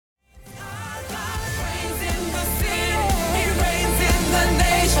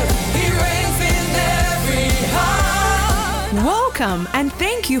Welcome and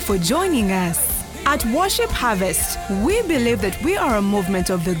thank you for joining us. At Worship Harvest, we believe that we are a movement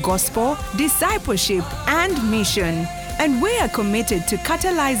of the gospel, discipleship, and mission. And we are committed to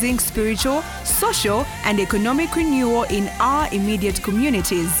catalyzing spiritual, social, and economic renewal in our immediate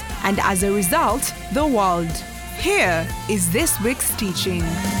communities, and as a result, the world. Here is this week's teaching.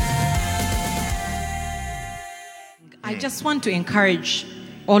 I just want to encourage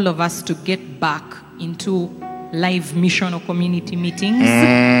all of us to get back into live mission or community meetings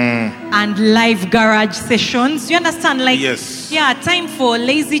and live garage sessions. You understand? Yes. Yeah, time for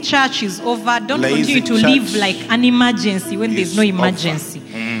lazy church is over. Don't Lazy continue to live church like an emergency when there's no is emergency.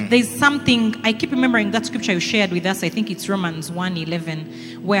 There's something, I keep remembering that scripture you shared with us, I think it's Romans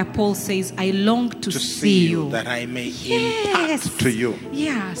 1:11, where Paul says, I long to see you. that I may impart to you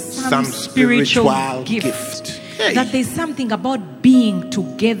Yeah, some spiritual gift. Hey. That there's something about being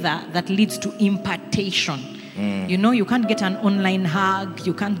together that leads to impartation. You know, you can't get an online hug,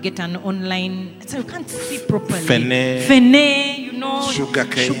 you can't get an online, so you can't see properly. Fene, you know,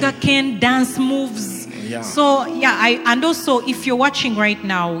 sugarcane, dance moves. Yeah. So, and also if you're watching right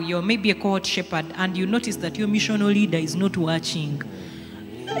now, you're maybe a cohort shepherd and you notice that your missional leader is not watching.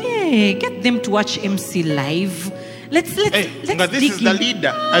 Hey, get them to watch MC live. Let's but this dig is the in.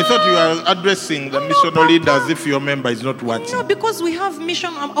 leader. I thought you were addressing the missional leaders if your member is not watching. No, because we have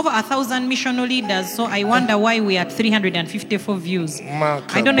over 1,000 missional leaders, so I wonder why we are at 354 views.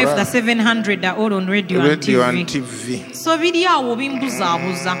 I don't know if the 700 are all on radio and TV. So video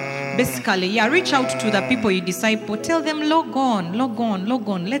basically, reach out to the people you disciple. Tell them log on.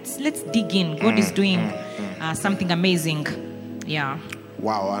 Let's dig in. God is doing something amazing. Yeah.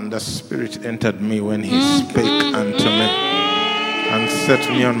 Wow, and the Spirit entered me when He spake unto me and set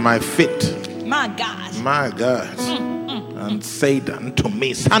me on my feet. My God. And said unto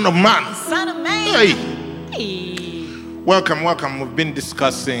me, Son of man. Hey. Welcome. We've been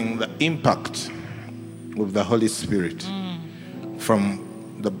discussing the impact of the Holy Spirit from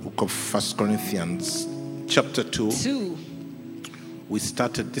the book of 1 Corinthians chapter 2. We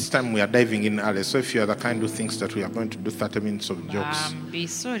started, this time we are diving in early. So if you are the kind who thinks that we are going to do 30 minutes of jokes. Be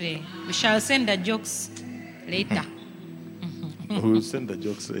sorry. We shall send the jokes later. We will send the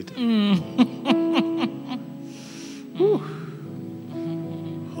jokes later.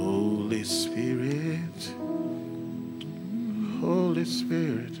 Holy Spirit.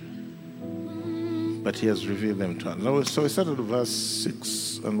 But He has revealed them to us. So we started at verse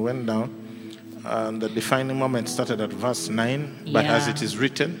 6 and went down. And the defining moment started at verse 9. But as it is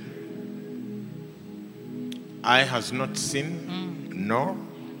written, eye has not seen, nor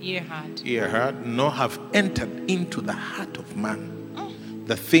ear heard, nor have entered into the heart of man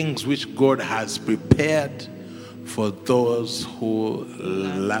the things which God has prepared for those who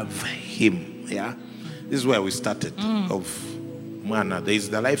love Him. Yeah, this is where we started. Of Mana, there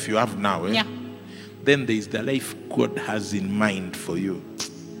is the life you have now. Yeah. Then there is the life God has in mind for you.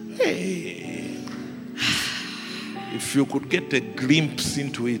 Hey. If you could get a glimpse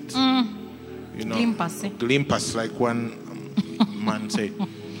into it, you know, glimpse, like one man said,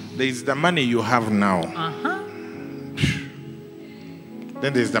 there is the money you have now.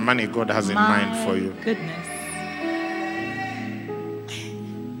 Then there's the money God has in mind for you. Goodness.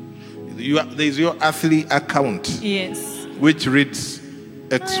 There's your earthly account. Yes. Which reads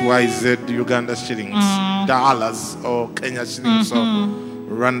XYZ Uganda shillings, dollars, or Kenya shillings, or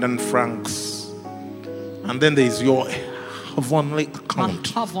Rwandan francs. And then there is your heavenly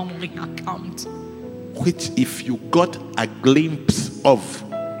account. Which if you got a glimpse of,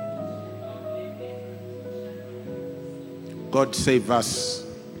 God save us.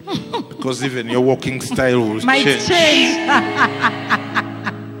 Because even your walking style will change.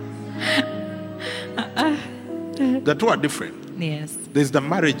 The two are different. Yes. There's the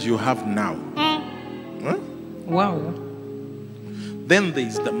marriage you have now. Wow. Then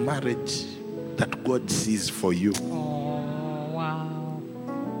there's the marriage that God sees for you. Oh, wow.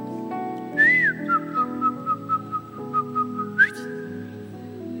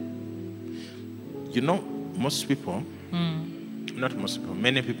 You know, most people, not most people,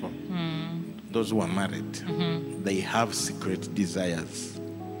 many people, those who are married, they have secret desires.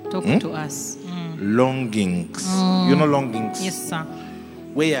 Talk to us. Longings. You know longings? Yes, sir.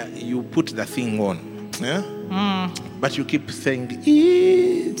 Where you put the thing on, but you keep saying,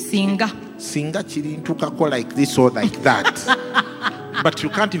 Singa chirintukako like this or like that. But you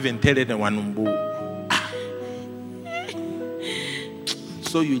can't even tell anyone.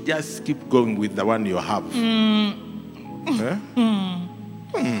 So you just keep going with the one you have.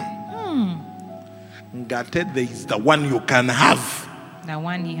 Ngate, there is the one you can have. The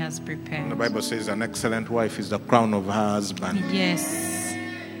one he has prepared. And the Bible says an excellent wife is the crown of her husband. Yes.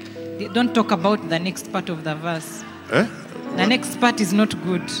 Don't talk about the next part of the verse. Eh? The next part is not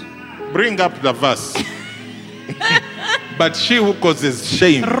good. Bring up the verse. But she who causes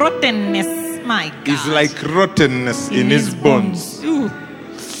shame, rottenness, my God, is like rottenness in his bones.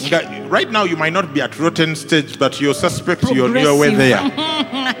 Right now you might not be at rotten stage, but you suspect you're on your way there.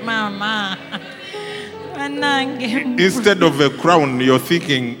 Mama. Instead of a crown, you're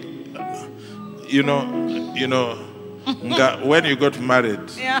thinking, you know, when you got married,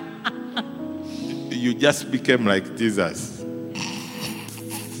 you just became like Jesus.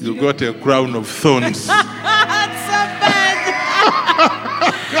 You got a crown of thorns. That's so bad.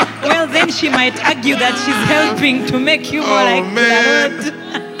 Well, then she might argue that she's helping to make you more like man. the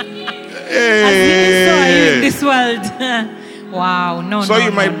Lord. Hey. So are you in this world? Wow, no. So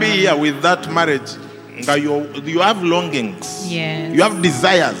you might be here with that marriage. You have longings. Yes. You have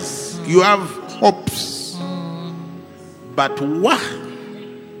desires. You have hopes. But what?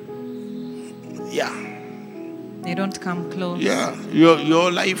 Yeah. They don't come close. Yeah.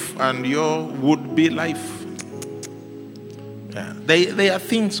 Your life and your would-be life. Yeah. They are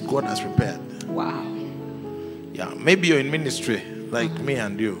things God has prepared. Wow. Yeah. Maybe you're in ministry like me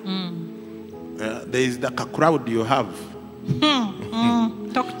and you. There is like a crowd you have.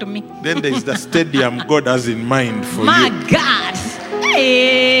 Talk to me. Then there is the stadium God has in mind for My you. My God.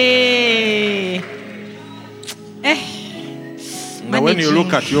 Hey. Now when you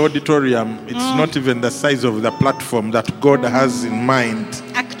look at your auditorium, it's not even the size of the platform that God has in mind.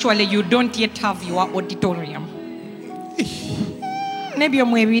 Actually, you don't yet have your auditorium. Maybe you're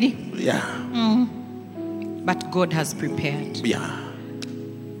maybe. Yeah. But God has prepared. Yeah.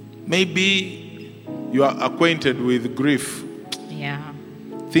 Maybe you are acquainted with grief. Yeah.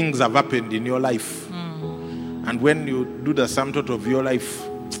 Things have happened in your life. And when you do the sum total of your life,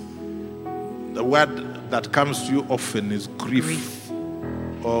 the word that comes to you often is grief.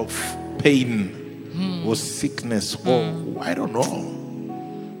 Or pain. Or sickness. Or I don't know.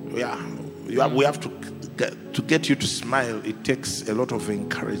 Yeah. We have to get you to smile. It takes a lot of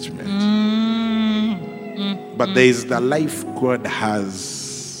encouragement. But there is the life God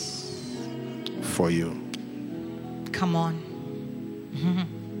has for you. Come on.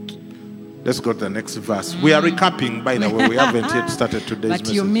 Let's go to the next verse. We are recapping, by the way. We haven't yet started today's message.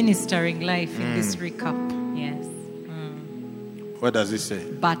 But you're ministering life in this recap. Yes. What does it say?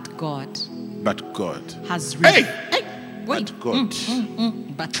 But God. But God. Has wait. But God.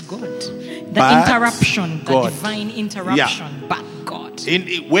 But God. The interruption. God. The divine interruption. Yeah. But God.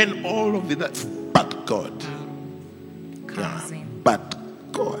 When all of that, but God. Comes in. But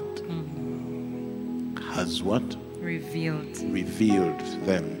God. Has what? Revealed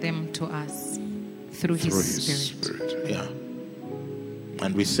them to us through His Spirit. Yeah.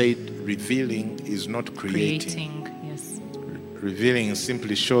 And we said revealing is not creating. Yes. Revealing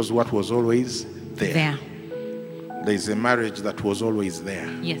simply shows what was always there. There's a marriage that was always there.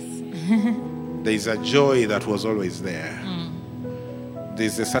 Yes. There's a joy that was always there.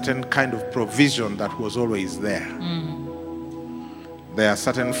 There's a certain kind of provision that was always there. There are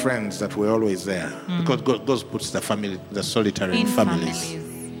certain friends that were always there. Because God puts the solitary in families.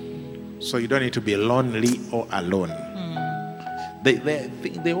 So you don't need to be lonely or alone.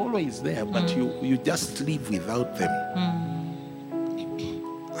 They're always there, but you just live without them.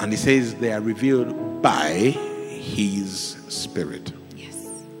 And He says they are revealed by His Spirit. Yes.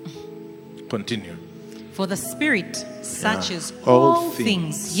 Continue. For the Spirit searches all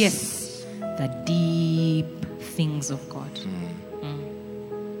things. Yes. The deep things of God.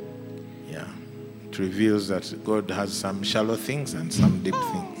 It reveals that God has some shallow things and some deep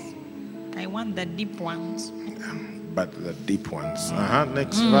things. I want the deep ones. But the deep ones.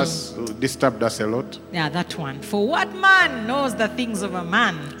 Next verse disturbed us a lot. Yeah, that one. For what man knows the things of a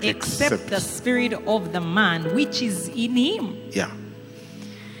man except the spirit of the man which is in him? Yeah.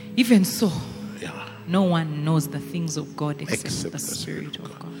 Even so, no one knows the things of God except the Spirit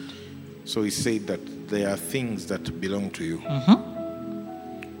of God. So He said that there are things that belong to you.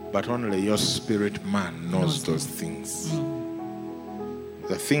 But only your spirit man knows those things.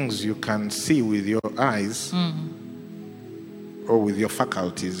 The things you can see with your eyes or with your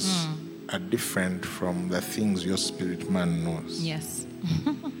faculties are different from the things your spirit man knows. Yes.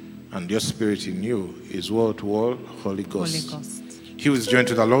 And your spirit in you is wall to wall Holy Ghost. Holy Ghost. He who is joined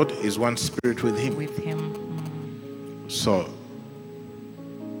to the Lord is one spirit with Him. With Him. So,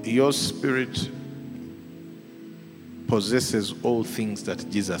 your spirit possesses all things that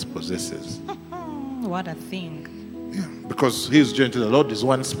Jesus possesses. What a thing. Yeah, because He is joined to the Lord is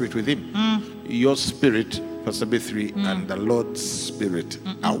one spirit with Him. your spirit, Pastor B3, and the Lord's Spirit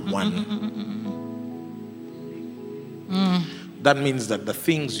are one. That means that the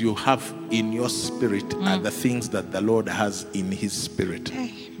things you have in your spirit are the things that the Lord has in his spirit.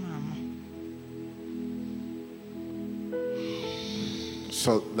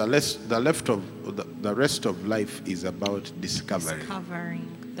 So the rest of life is about discovering,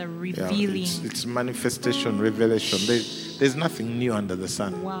 the revealing. It's manifestation, revelation. There's nothing new under the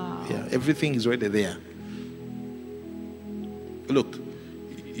sun. Wow. Yeah, everything is already there. Look,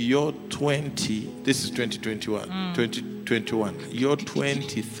 you're 20. This is 2021. 2021. You're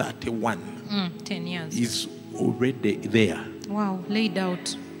 2031. 10 years is already there. Wow, laid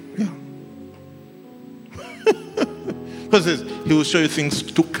out. Yeah. Because he will show you things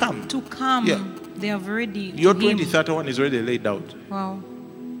to come. To come. Yeah. They have already. Your 2031 is already laid out. Wow.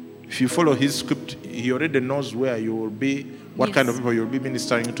 If you follow his script, he already knows where you will be, what kind of people you'll be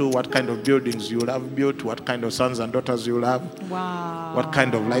ministering to, what kind of buildings you will have built, what kind of sons and daughters you will have, what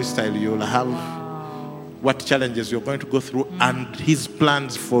kind of lifestyle you will have, what challenges you're going to go through, and his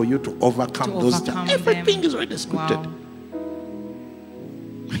plans for you to overcome those challenges. Everything is already scripted.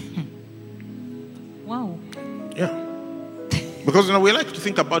 Wow. Yeah. Because we like to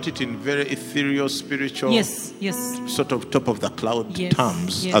think about it in very ethereal, spiritual, sort of top of the cloud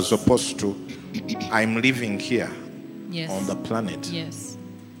terms, as opposed to I'm living here on the planet. Yes.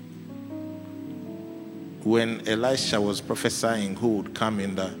 When Elisha was prophesying who would come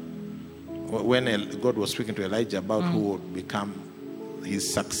when God was speaking to Elijah about who would become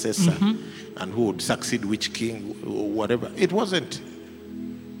his successor and who would succeed which king, whatever, it wasn't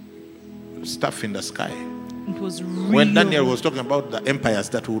stuff in the sky. It was real. When Daniel was talking about the empires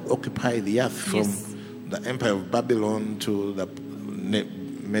that would occupy the earth, from the empire of Babylon to the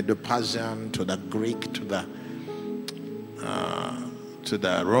Medo-Persian to the Greek to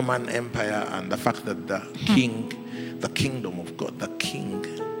the Roman Empire, and the fact that the kingdom of God, the king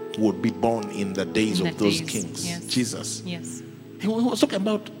would be born in the days of those kings. Jesus. Yes. He was talking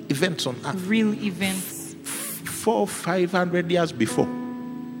about events on earth. Real events. 400-500 years before.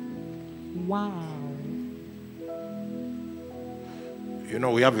 Wow. You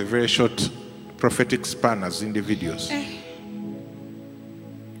know, we have a very short prophetic span as individuals.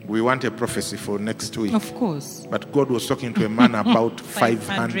 We want a prophecy for next week. Of course. But God was talking to a man about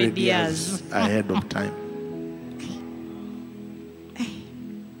 500 years ahead of time.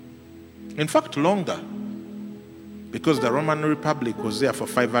 In fact, longer. Because the Roman Republic was there for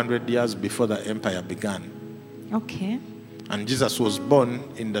 500 years before the empire began. Okay. And Jesus was born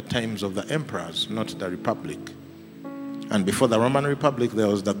in the times of the emperors, not the republic. And before the Roman Republic, there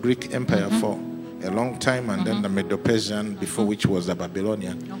was the Greek Empire for a long time, and then the Medo-Persian, before which was the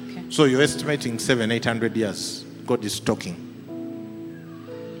Babylonian. Okay. So you're estimating 700-800 years. God is talking.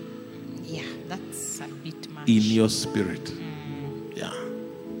 Yeah, that's a bit much. In your spirit. Yeah.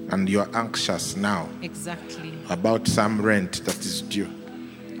 And you're anxious now. Exactly. About some rent that is due.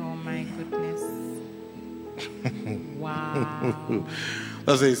 Oh my goodness. Wow.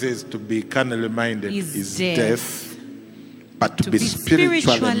 That's why it says to be carnally minded is death. But to be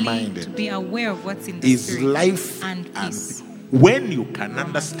spiritually minded, to be aware of what's in the is spirit, life and peace. When you can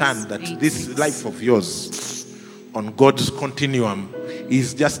understand that this life of yours on God's continuum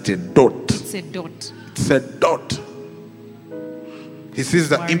is just a dot. It's a dot. It's a dot. He sees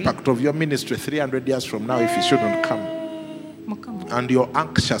the impact of your ministry 300 years from now if he shouldn't come. And you're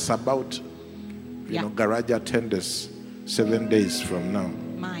anxious about, garage attendance 7 days from now.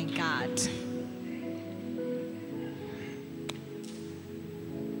 My God.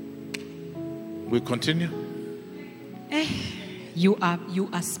 We continue. You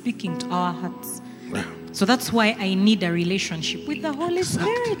are speaking to our hearts. Yeah. So that's why I need a relationship with the Holy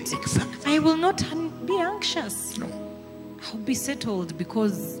Spirit. Exactly. I will not be anxious. No. I'll be settled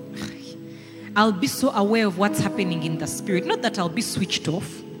because I'll be so aware of what's happening in the spirit. Not that I'll be switched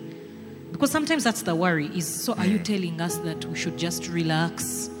off. Because sometimes that's the worry. Are you telling us that we should just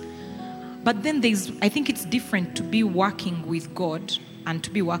relax? But then I think it's different to be working with God and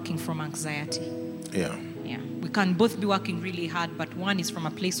to be working from anxiety. Yeah. Yeah. We can both be working really hard, but one is from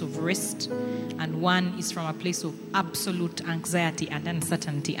a place of rest and one is from a place of absolute anxiety and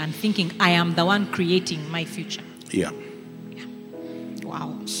uncertainty and thinking I am the one creating my future. Yeah.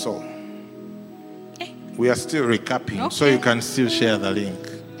 Wow. So, we are still recapping, so you can still share the link.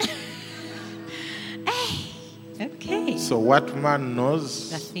 Okay. So what man knows?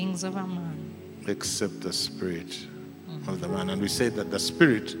 The things of a man. Except the spirit of the man. And we say that the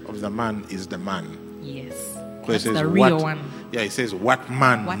spirit of the man is the man. Yes. That's the real one. Yeah, it says what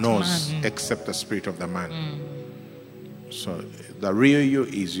man knows except the spirit of the man. So the real you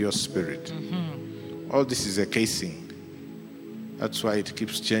is your spirit. All this is a casing. That's why it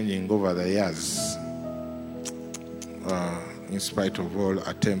keeps changing over the years. In spite of all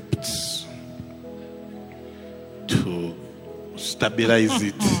attempts to stabilize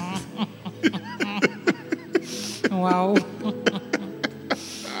it. Wow.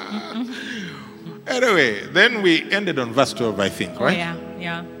 Anyway, then we ended on verse 12, I think, right?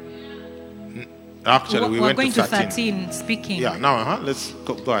 Yeah. Actually, we went going to 13 speaking. Yeah, now let's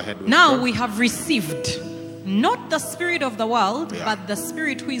go ahead. With now 12. we have received not the spirit of the world, but the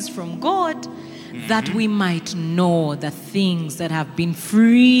Spirit who is from God, that we might know the things that have been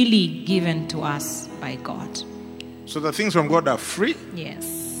freely given to us by God. So the things from God are free. Yes.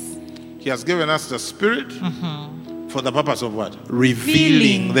 He has given us the Spirit for the purpose of what?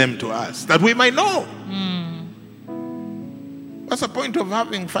 Revealing them to us, that we might know. What's the point of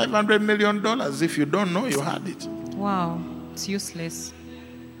having $500 million if you don't know you had it? Wow, it's useless.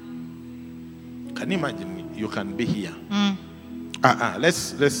 Can you imagine? You can be here.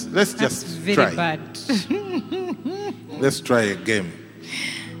 Let's That's just very try. bad. Let's try a game.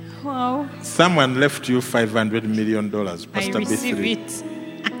 Wow. Someone left you $500 million. Pastor I receive B3. it.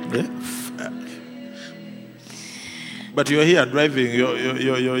 Yeah? But you're here driving your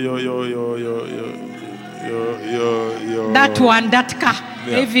that one, that car.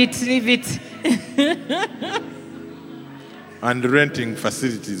 Yeah. Leave it. And renting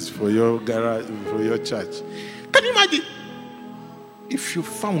facilities for your garage, for your church. Can you imagine if you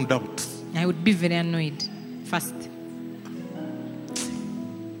found out? I would be very annoyed first.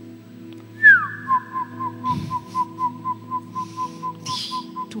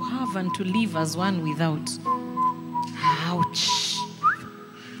 To have and to live as one without. Ouch.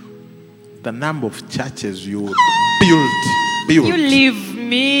 The number of churches you build. You leave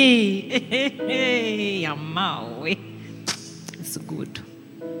me. It's good.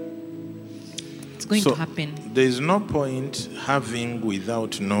 It's going to happen. There is no point having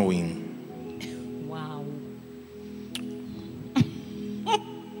without knowing. Wow.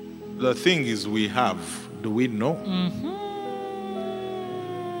 The thing is, we have. Do we know?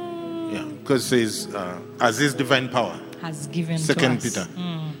 Yeah, because it says, as His divine power has given 2 to us. Peter.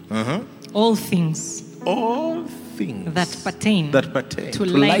 All things that pertain to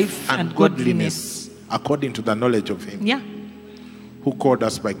life and godliness, according to the knowledge of Him. Yeah. Who called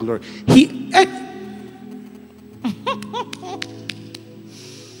us by glory.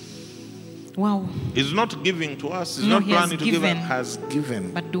 Wow. He's not giving to us. He's No, not He has planning to give us. given. Has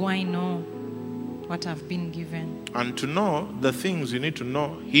given. But do I know what I've been given? And to know the things, you need to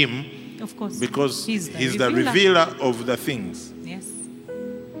know Him. Of course. Because He's the the revealer of the things. Yes.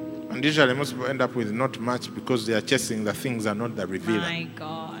 And usually most people end up with not much because they are chasing the things and not the revealer. My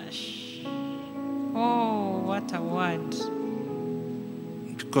gosh. Oh, what a word.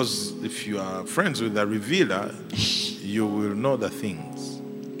 Because if you are friends with the revealer, you will know the things.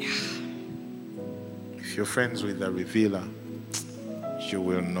 If you're friends with the revealer, you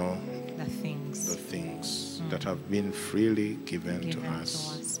will know the things that have been freely given to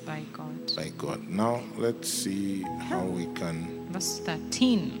us by God. Now, let's see how we can Verse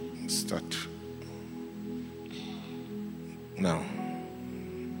 13. start. Now,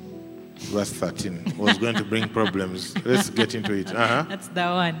 verse 13 was going to bring problems. Let's get into it. That's the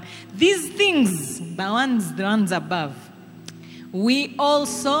one. These things, the ones above, we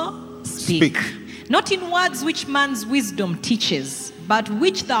also speak. Not in words which man's wisdom teaches, but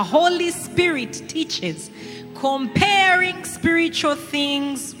which the Holy Spirit teaches, comparing spiritual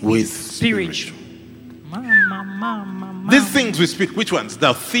things with spiritual. These things we speak, which ones?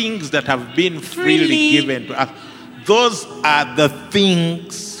 The things that have been freely given to us. Those are the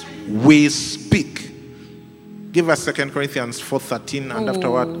things we speak. Give us 2 Corinthians 4:13 and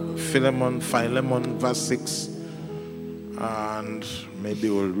afterward Philemon verse 6. And maybe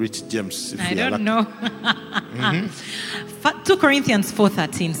we'll reach James if I we are don't lucky. know. 2 Corinthians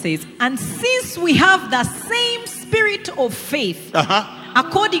 4:13 says, and since we have the same spirit of faith,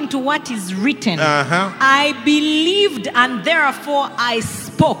 according to what is written, I believed and therefore I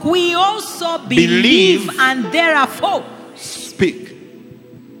spoke. We also believe and therefore speak.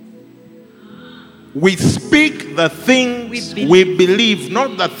 We speak the things we believe,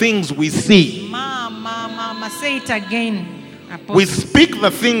 not the things we see. Mama, say it again. Apostle. We speak the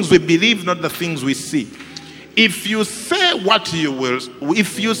things we believe, not the things we see. If you say what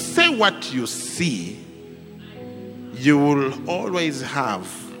you see, you will always have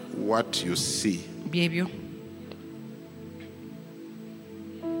what you see. Behavior.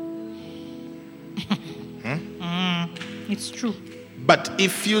 It's true. But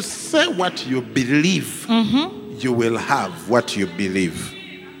if you say what you believe, you will have what you believe.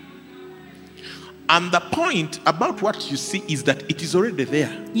 And the point about what you see is that it is already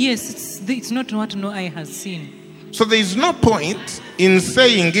there. Yes, it's not what no eye has seen. So there is no point in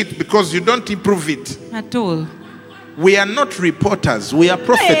saying it because you don't improve it. At all. We are not reporters, we are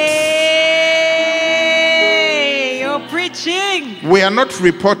prophets. Hey, you're preaching. We are not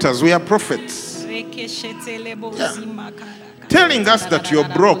reporters, we are prophets. Yeah. Telling us that you're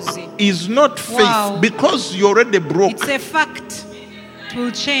broke is not faith because you're already broke. It's a fact. It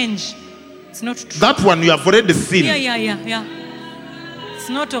will change. It's not true. That one you have already seen. Yeah. It's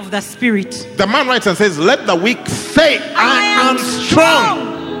not of the spirit. The man writes and says, let the weak say, I am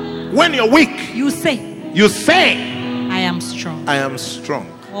strong. When you're weak, you say, I am strong. I am strong.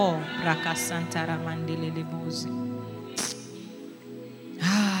 Oh, Rakasantara Mandelebozi.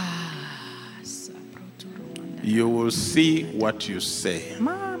 You will see what you say.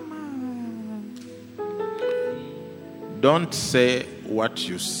 Mama. Don't say what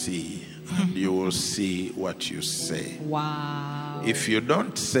you see, and you will see what you say. Wow. If you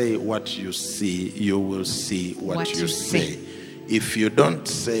don't say what you see, you will see what you say. If you don't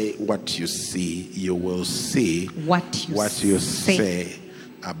say what you see, you will see what you say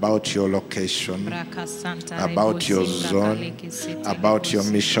about your location, about your zone, about your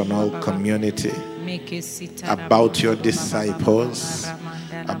missional community, about your disciples,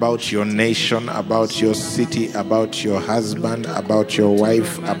 about your nation, about your city, about your husband, about your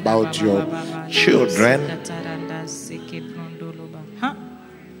wife, about your children,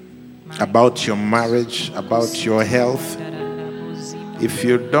 about your marriage, about your health. If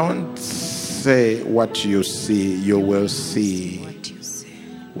you don't say what you see, you will see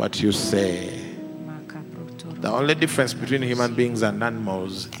what you say. The only difference between human beings and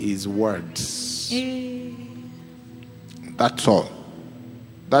animals is words. That's all.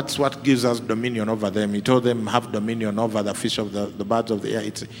 That's what gives us dominion over them. He told them, have dominion over the fish of the birds of the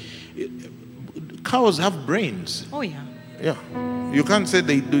air. Cows have brains. Oh, yeah. Yeah. You can't say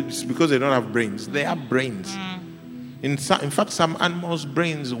they do this because they don't have brains. They have brains. In fact, some animals'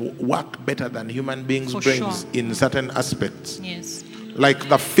 brains work better than human beings' brains in certain aspects. Yes. Like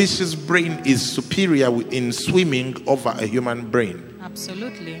the fish's brain is superior in swimming over a human brain.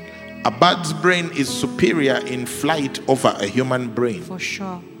 Absolutely. A bird's brain is superior in flight over a human brain. For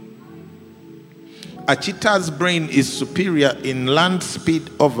sure. A cheetah's brain is superior in land speed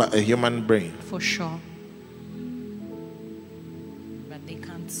over a human brain. For sure. But they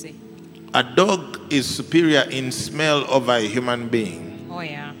can't say. A dog is superior in smell over a human being. Oh,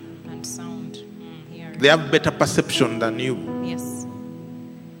 yeah. And sound. They have better perception than you. Yes.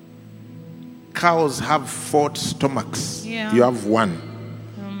 Cows have 4 stomachs. Yeah. You have 1.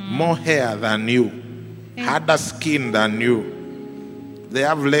 More hair than you. Harder skin than you. They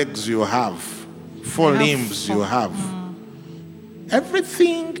have legs, you have. 4 limbs, you have.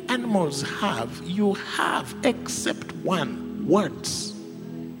 Everything animals have, you have, except one: words.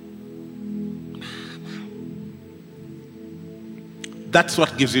 That's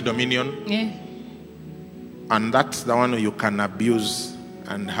what gives you dominion. Yeah. And that's the one you can abuse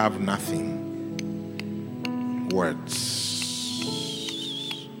and have nothing. Words.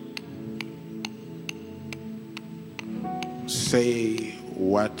 Say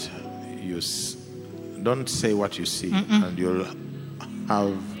what you don't say what you see, and you'll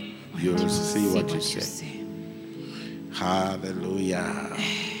see what you say. Hallelujah.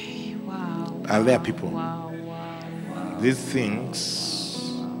 Wow. Are there people? Wow. These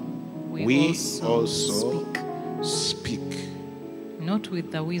things we also speak. Not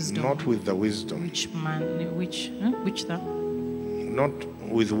with the wisdom. Not with the wisdom. Which the? Not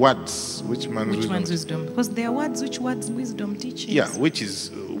with words. Which man's wisdom? Because there are words which wisdom teaches. Yeah, which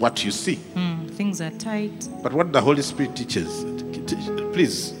is what you see. Things are tight. But what the Holy Spirit teaches,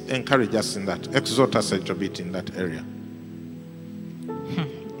 please encourage us in that. Exhort us a little bit in that area.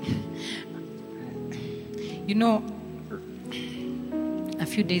 You know, a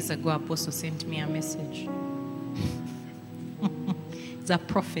few days ago, Apostle sent me a message. He's a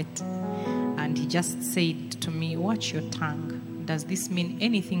prophet. And he just said to me, watch your tongue. Does this mean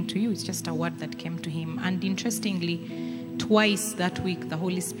anything to you? It's just a word that came to him. And interestingly, twice that week, the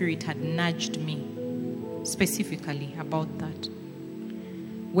Holy Spirit had nudged me specifically about that.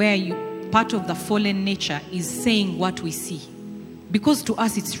 Where part of the fallen nature is saying what we see. Because to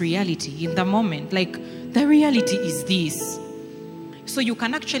us, it's reality in the moment. Like, the reality is this. So you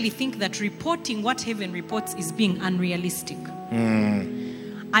can actually think that reporting what heaven reports is being unrealistic.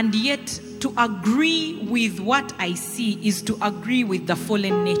 And yet, to agree with what I see is to agree with the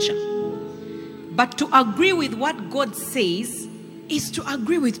fallen nature. But to agree with what God says is to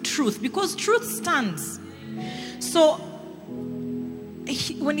agree with truth, because truth stands. So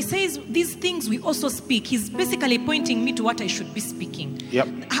when he says these things we also speak, he's basically pointing me to what I should be speaking. Yep.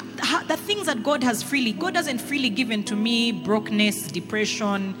 The things that God has freely, God hasn't freely given to me brokenness,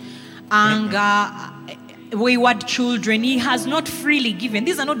 depression, anger, wayward children. He has not freely given.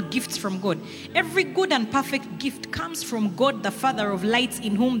 These are not gifts from God. Every good and perfect gift comes from God, the Father of lights,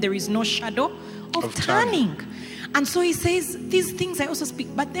 in whom there is no shadow of turning. And so he says, these things I also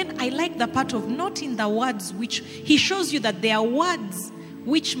speak. But then I like the part of not in the words which he shows you that there are words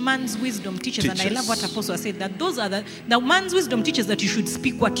which man's wisdom teaches. And I love what Apostle said, that those are the man's wisdom teaches that you should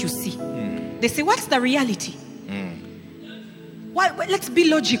speak what you see. They say, what's the reality? Well, let's be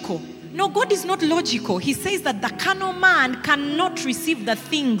logical. No, God is not logical. He says that the carnal man cannot receive the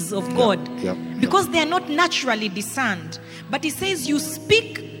things of God because they are not naturally discerned. But he says you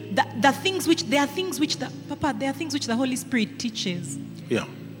speak the things which, there are things which the Holy Spirit teaches. Yeah.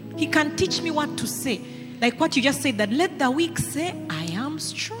 He can teach me what to say. Like what you just said, that let the weak say, I am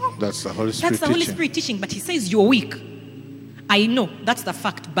strong. That's the Holy Spirit. That's the Holy Spirit teaching. But he says you're weak. I know, that's the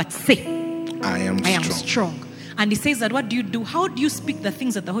fact. But say, I am strong. And he says that what do you do? How do you speak the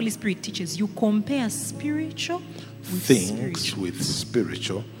things that the Holy Spirit teaches? You compare spiritual with things with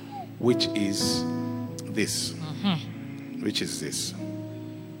spiritual, which is this. Which is this.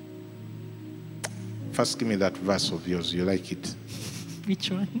 First, give me that verse of yours. You like it? Which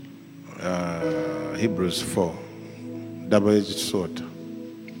one? Hebrews 4. Double-edged sword.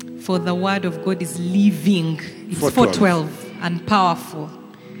 For the word of God is living. It's 4:12 and powerful.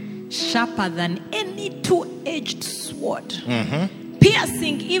 Sharper than any two-edged sword.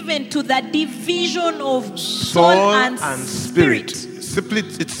 Piercing even to the division of soul and spirit.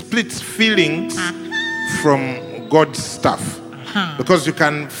 It splits feelings from God's stuff. Because you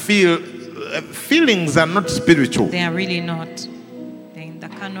can feel... feelings are not spiritual. They are really not. They're in the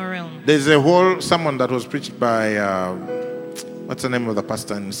carnal realm. There's a whole sermon that was preached by... what's the name of the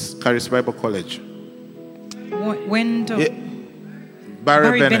pastor in Caris Bible College?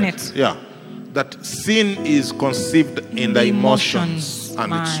 Barry Bennett. Yeah. That sin is conceived in the emotions.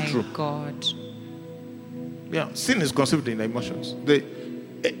 And it's true. God. Yeah, sin is conceived in the emotions.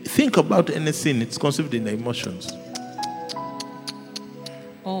 Think about any sin, it's conceived in the emotions.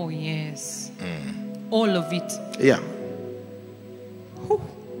 Oh, yes. All of it. Yeah.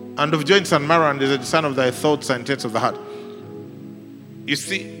 And of joints and marrow, and is the son of thy thoughts and intents of the heart. You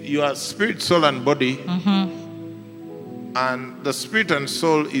see, you are spirit, soul, and body. And the spirit and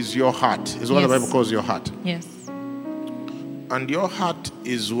soul is your heart, is what the Bible calls your heart. Yes. And your heart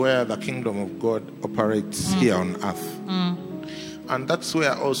is where the kingdom of God operates here on earth. And that's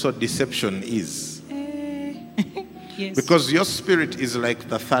where also deception is. Yes. Because your spirit is like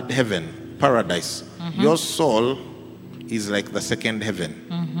the third heaven, paradise. Your soul is like the second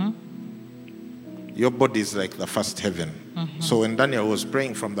heaven. Your body is like the first heaven. So when Daniel was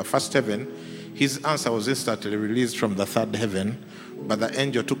praying from the first heaven, his answer was instantly released from the third heaven, but the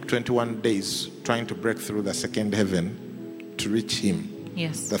angel took 21 days trying to break through the second heaven to reach him.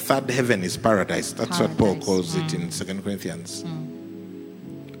 Yes. The third heaven is paradise. That's what Paul calls it in 2 Corinthians.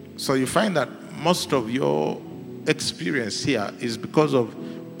 So you find that most of your experience here is because of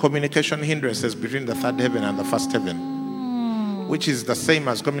communication hindrances between the third heaven and the first heaven, which is the same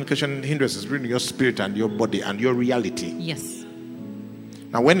as communication hindrances between your spirit and your body and your reality. Yes.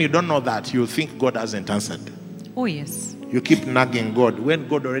 Now, when you don't know that, you think God hasn't answered. Oh, yes. You keep nagging God when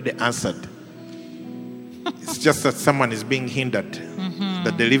God already answered. It's just that someone is being hindered.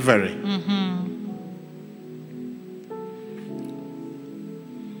 The delivery.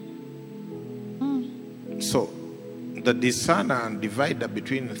 So, the discerner and divider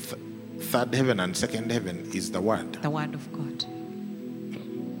between third heaven and second heaven is the word. The word of God.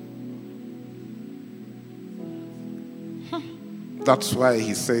 That's why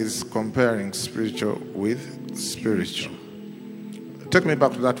he says comparing spiritual with spiritual. Take me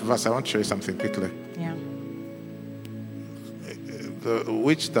back to that verse. I want to show you something quickly. Yeah.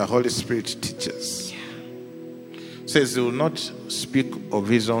 Which the Holy Spirit teaches. Says he will not speak of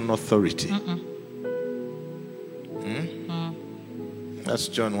his own authority. That's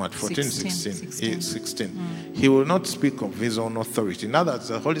John 16. He will not speak of his own authority. Now that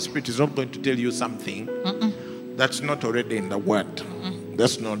the Holy Spirit is not going to tell you something that's not already in the word.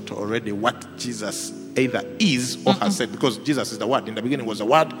 That's not already what Jesus either is or has said, because Jesus is the word. In the beginning was the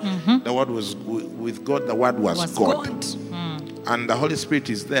word. The word was with God. The word was God. And the Holy Spirit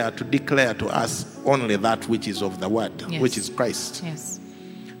is there to declare to us only that which is of the word, which is Christ. Yes.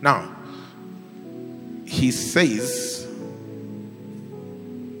 Now, he says,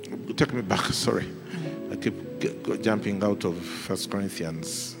 take me back, sorry. I keep jumping out of 1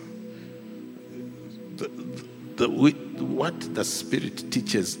 Corinthians. what the Spirit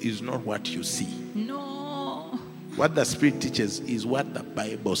teaches is not what you see. No. What the Spirit teaches is what the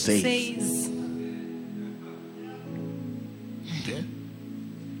Bible says. Okay?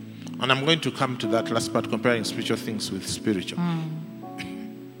 And I'm going to come to that last part, comparing spiritual things with spiritual.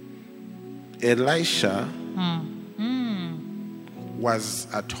 Elisha was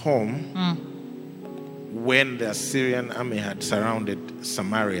at home when the Assyrian army had surrounded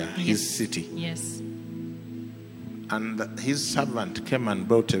Samaria, his city. Yes. And his servant came and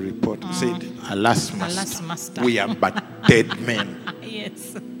brought a report and said, Alas, master, we are but dead men.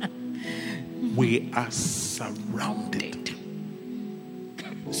 Yes. We are surrounded.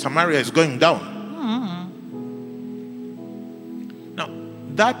 Samaria is going down. Now,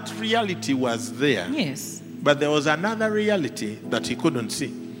 that reality was there. Yes. But there was another reality that he couldn't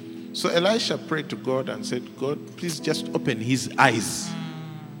see. So Elisha prayed to God and said, God, please just open his eyes.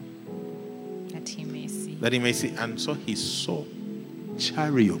 That he may see. That he may see. And so he saw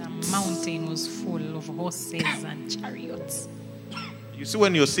chariots. The mountain was full of horses and chariots. You see,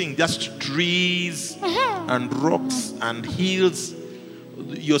 when you're seeing just trees and rocks and hills,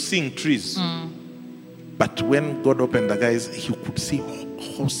 you're seeing trees. But when God opened the eyes, he could see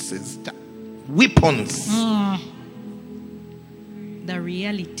horses, weapons. The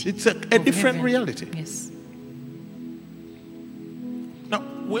reality. It's a different heaven. reality. Yes. Now,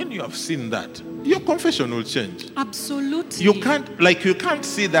 when you have seen that, your confession will change. Absolutely. You can't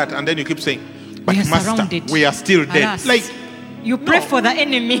see that and then you keep saying, but we are Master, surrounded. we are still dead. Alas. Like, you pray for the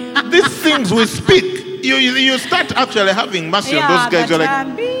enemy. These things we speak. You start actually having mercy on those guys. You're like,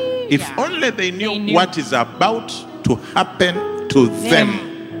 if only they knew what is about to happen to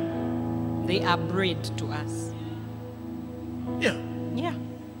them. They are bread to us. Yeah. Yeah.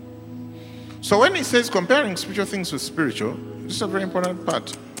 So when he says comparing spiritual things with spiritual, this is a very important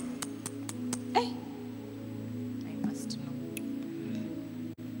part. Hey. I must know.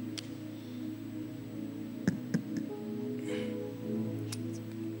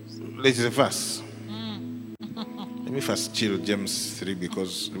 There's a verse. Let me first chill James 3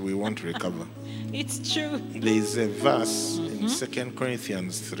 because we want to recover. It's true. There is a verse in 2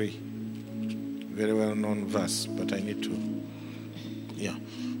 Corinthians 3. Very well known verse, but I need to. Yeah.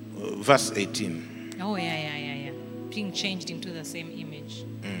 Verse 18. Oh, yeah. Being changed into the same image.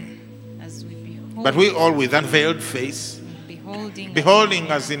 As we behold. But we all with unveiled face, beholding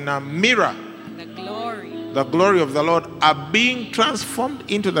as in a mirror the glory of the Lord, are being transformed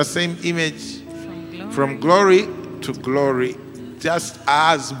into the same image from glory to glory, just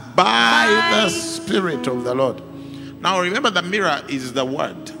as by the Spirit of the Lord. Now remember, the mirror is the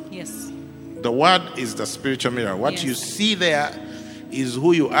Word. Yes. The Word is the spiritual mirror. What you see there is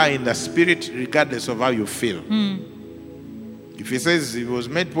who you are in the Spirit, regardless of how you feel. If he says he was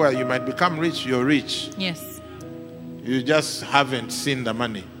made poor, you might become rich, you're rich. Yes. You just haven't seen the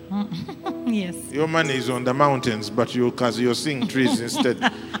money. Yes. Your money is on the mountains, but because you're seeing trees instead.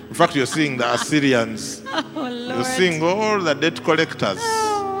 In fact, you're seeing the Assyrians. Oh, Lord. You're seeing all the debt collectors.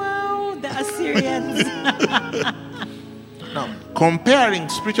 Oh, wow, the Assyrians. Now, comparing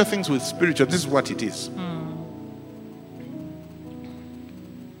spiritual things with spiritual, this is what it is.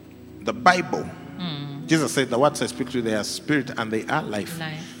 The Bible, Jesus said, the words I speak to you, they are spirit and they are life.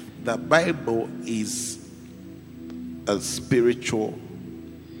 The Bible is a spiritual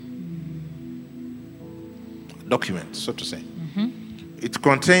document, so to say. It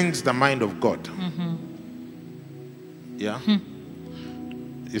contains the mind of God. Yeah?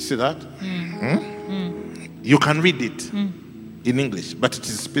 You see that? You can read it in English, but it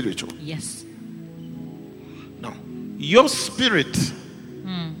is spiritual. Yes. Now, your spirit,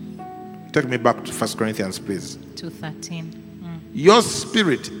 take me back to 1 Corinthians, please. 2:13. Your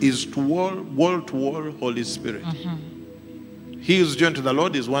spirit is wall to wall Holy Spirit. He who is joined to the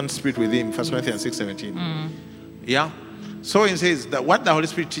Lord is one spirit with him. 1 Corinthians 6:17. Yeah? So it says that what the Holy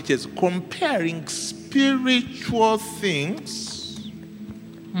Spirit teaches, comparing spiritual things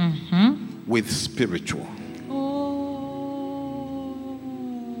with spiritual.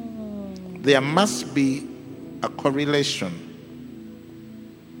 There must be a correlation.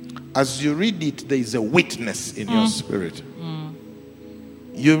 As you read it, there is a witness in your spirit.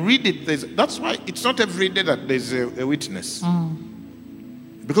 You read it, that's why it's not every day that there's a witness.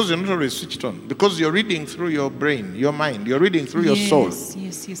 Because you're not always switched on. Because you're reading through your brain, your mind. You're reading through your soul.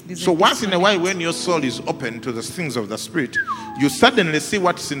 Yes. So once in a while, when your soul is open to the things of the Spirit, you suddenly see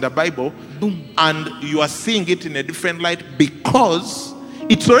what's in the Bible. Boom. And you are seeing it in a different light because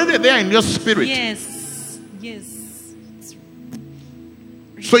it's already there in your spirit. Yes.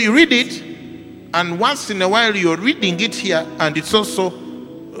 So you read it, and once in a while you're reading it here, and it's also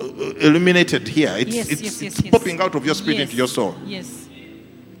illuminated here. It's popping out of your spirit into your soul. Yes.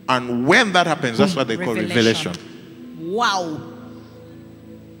 And when that happens, that's what they call revelation. Wow.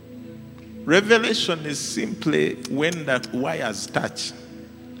 Revelation is simply when the wires touch.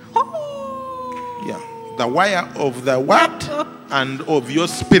 Oh. Yeah. The wire of the word and of your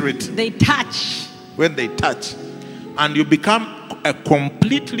spirit. They touch. When they touch. And you become a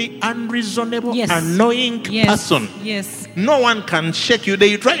completely unreasonable, annoying person. Yes. No one can shake you.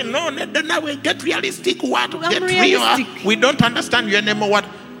 They try, no, we get realistic. What? Get realistic. Real. We don't understand you anymore. What?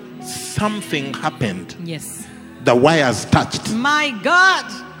 Something happened. Yes. The wires touched. My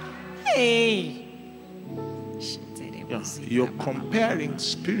God. Hey. Yeah. You're comparing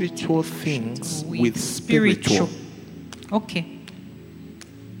spiritual things with spiritual. Okay.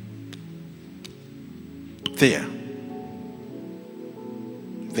 There.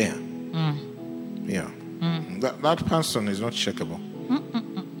 Yeah. That person is not shakable.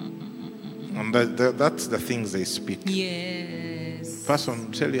 And that's the things they speak. Yes. Person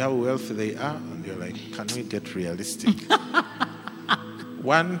will tell you how wealthy they are, and you're like, can we get realistic?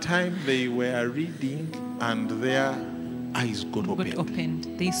 One time they were reading, and their eyes got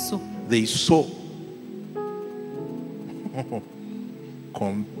opened. They saw.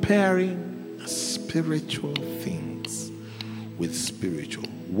 Comparing spiritual things with spiritual.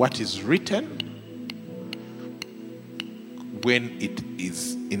 What is written when it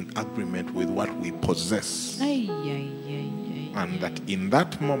is in agreement with what we possess. And that in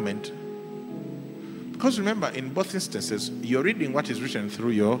that moment, because remember, in both instances, you're reading what is written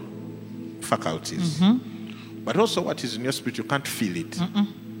through your faculties. But also what is in your spirit, you can't feel it.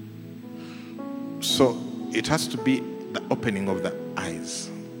 So it has to be the opening of the eyes.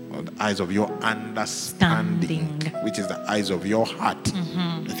 Or the eyes of your understanding, which is the eyes of your heart.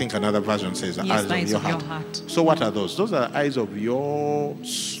 I think another version says the eyes of your heart. So what are those? Those are the eyes of your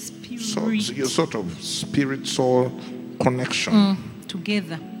your sort of spirit soul connection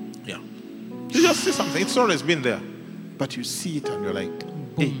together. Yeah, you just see something. It's always been there, but you see it and you're like,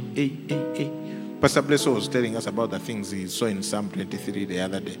 hey. Pastor Blesso was telling us about the things he saw in Psalm 23 the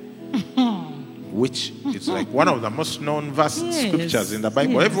other day. Which is like one of the most known scriptures in the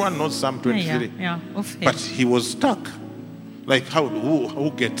Bible. Everyone knows Psalm 23. But he was stuck. Like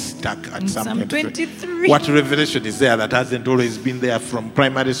who gets stuck at Psalm 23? What revelation is there that hasn't always been there from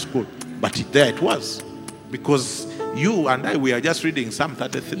primary school? But there it was. Because you and I, we are just reading Psalm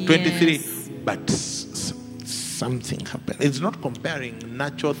 23. But something happened. It's not comparing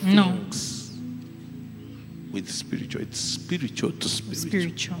natural things with spiritual. It's spiritual to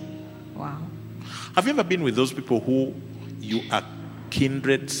spiritual. Wow. Have you ever been with those people who you are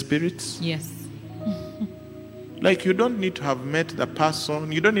kindred spirits? Yes. Like you don't need to have met the person.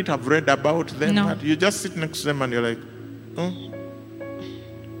 You don't need to have read about them. No. But you just sit next to them and you're like,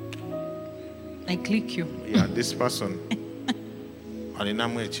 I click you. Yeah, this person.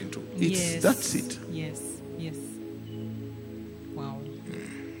 That's it. Yes. Wow.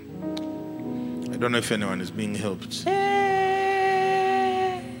 I don't know if anyone is being helped.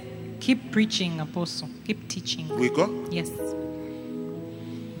 Keep preaching, Apostle. Keep teaching. We go? Yes.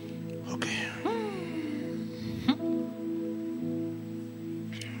 Okay.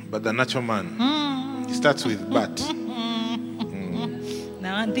 But the natural man, he starts with but.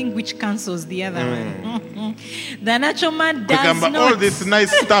 Now I think which cancels the other one. The natural man does not. All this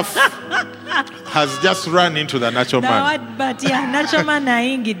nice stuff has just run into the natural man. But natural man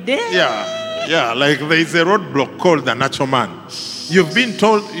Yeah, like there is a roadblock called the natural man. You've been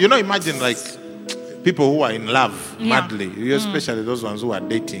told, imagine like people who are in love madly, especially those ones who are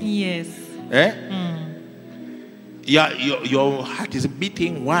dating. Yes. Yeah, your heart is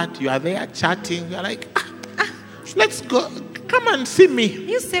beating. What? You are there chatting. You're like, let's go. Come and see me.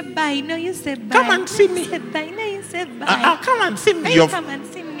 You said bye. No, you said bye. Come and see me. You said bye. No, you said bye. Come and see me. Come and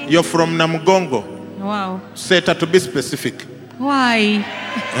see me. You're from Namugongo. Wow. Seta to be specific. Why?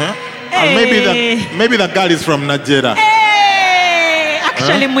 And maybe the girl is from Nigeria.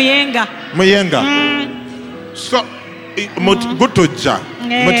 Actually, Muyenga. So, good to ja.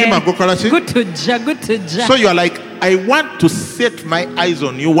 Good to ja. So you are like, I want to set my eyes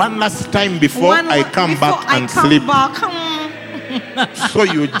on you one last time before I come back and sleep. So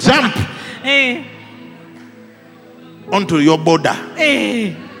you jump onto your border.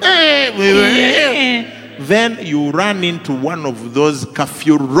 Then you run into one of those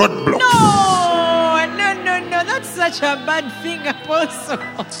curfew roadblocks. No. That's such a bad thing, Apostle.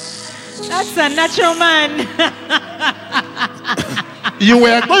 That's a natural man. You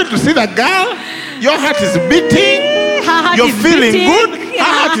were going to see the girl. Your heart is beating. You're feeling good. Her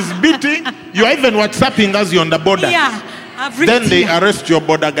heart is beating. You're even WhatsApping as you're on the border. Yeah. Then they arrest your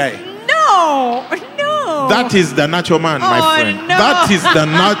border guy. No. That is the natural man, my friend. No. That is the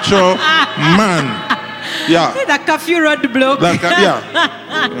natural man. Yeah. The curfew roadblock. Yeah.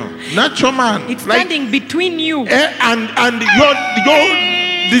 Natural man. It's standing between you and your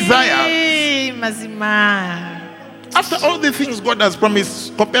desire. Mazima. After all the things God has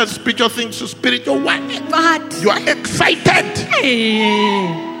promised, compare spiritual things to spiritual one. But you are excited.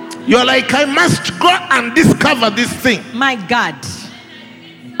 You are like, I must go and discover this thing. My God.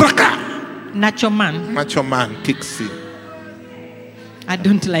 Braka. Natural man. Natural man kicks in. I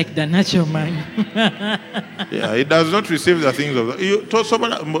don't like the natural man. Yeah, he does not receive the things of the... You told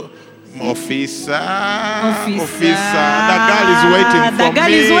someone... Officer. The girl is waiting for me. The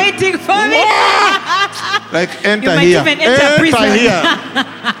girl is waiting for me. Like, enter you might here. Even enter prison. Here.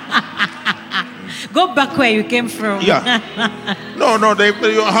 Go back where you came from. Yeah. No.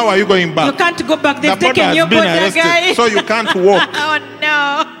 How are you going back? You can't go back. They've taken your border guy. So you can't walk. Oh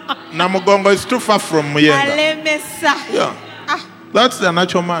no. Namugongo is too far from Muyenga. Yeah. That's the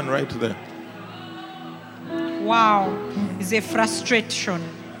natural man right there. Wow. It's a frustration.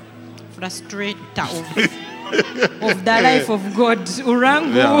 Frustrator of the life of God.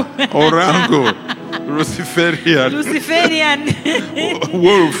 Orango. Yeah. Orango. Luciferian.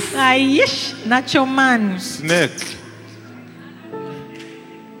 Wolf. Aish. Natural man. Snake.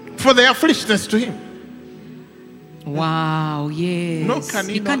 For their foolishness to him. Wow, yes. No,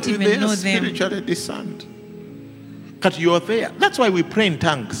 you can't even know them. Spiritually discerned. But you're there. That's why we pray in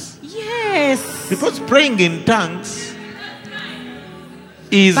tongues. Yes. Because praying in tongues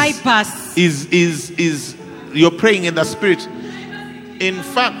is bypass. Is you're praying in the spirit. In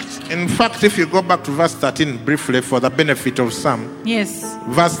fact, if you go back to verse 13 briefly for the benefit of some. Yes.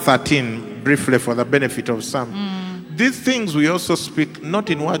 Verse 13 briefly for the benefit of some. These things we also speak not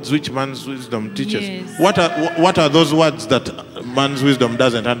in words which man's wisdom teaches. Yes. What are those words that man's wisdom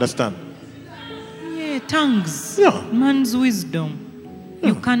doesn't understand? Yeah, tongues. Yeah. Man's wisdom. Yeah.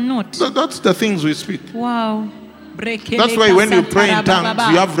 You cannot. That's the things we speak. Wow. That's why when you pray in tongues,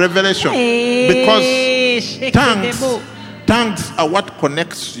 you have revelation. Because tongues are what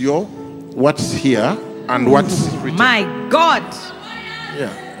connects what's here and what's written. My God.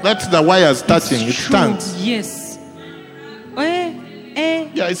 Yeah. That's the wires touching. It's tongues. Yes.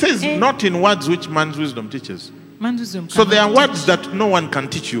 Yeah, it says not in words which man's wisdom teaches. Man's wisdom. So there are words that no one can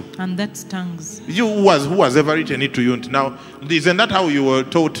teach you. And that's tongues. You who has ever written it to you? Now, isn't that how you were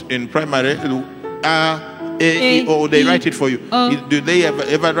taught in primary? Or they write it for you. Do they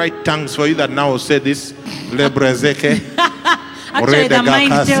ever write tongues for you that now say this? Actually, the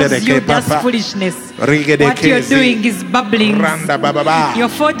mind tells you just foolishness. What you're doing is babbling. You're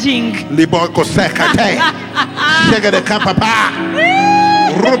forging. Oh,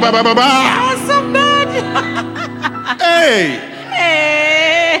 so bad.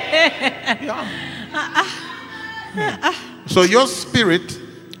 Yeah. So your spirit,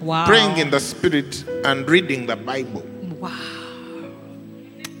 wow, praying in the spirit and reading the Bible. Wow.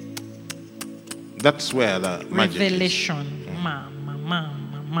 That's where the revelation. Mama.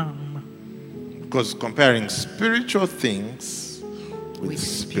 Because comparing spiritual things with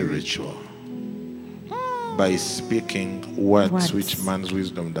spiritual. By speaking words which man's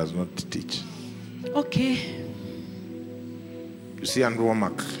wisdom does not teach. Okay. You see, Andrew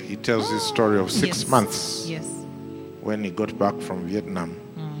Womack, he tells this story of 6 months. Yes. When he got back from Vietnam,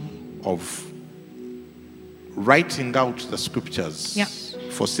 of writing out the scriptures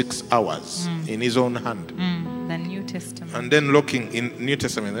for 6 hours in his own hand. The New Testament. And then locking in New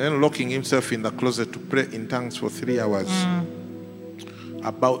Testament, and then locking himself in the closet to pray in tongues for 3 hours.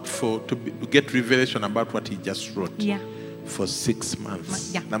 To get revelation about what he just wrote. Yeah. For 6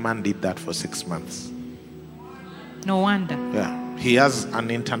 months. Yeah. The man did that for 6 months. No wonder. Yeah. He has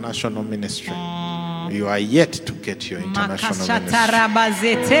an international ministry. You are yet to get your international ministry.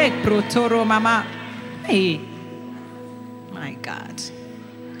 Hey. My God.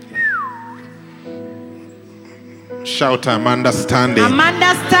 Shout, I'm understanding. I'm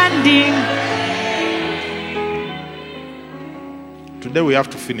understanding. Today we have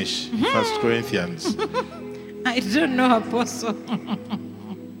to finish 1 Corinthians. I don't know, Apostle.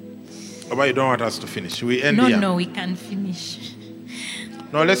 But you don't want us to finish. We end here. No, we can finish.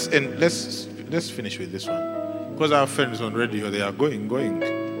 No, let's end. Let's finish with this one. Because our friends on radio, they are going.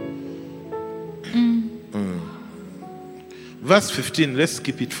 Verse 15, let's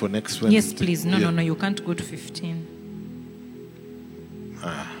keep it for next Wednesday. Yes, please. No, you can't go to 15.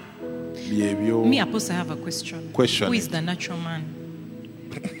 Me, Apostle, I have a question. Who is the natural man?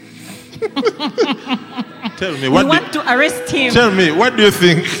 Tell me. We want to arrest him. Tell me, what do you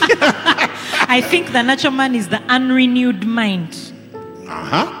think? I think the natural man is the unrenewed mind.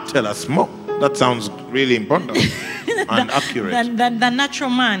 Tell us more. That sounds really important and accurate. The natural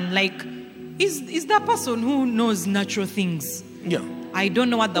man, like, is that person who knows natural things. Yeah. I don't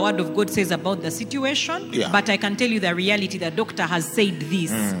know what the word of God says about the situation, but I can tell you the reality. The doctor has said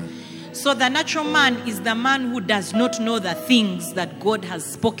this. So the natural man is the man who does not know the things that God has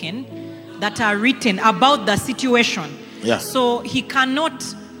spoken that are written about the situation. Yeah. So he cannot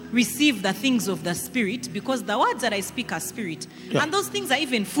receive the things of the spirit because the words that I speak are spirit. Yeah. And those things are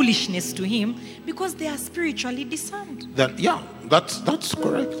even foolishness to him because they are spiritually discerned. That's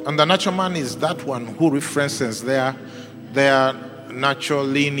correct. And the natural man is that one who references their natural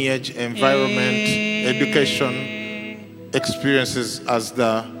lineage, environment, education, experiences as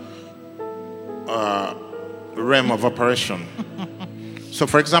the realm of operation. So,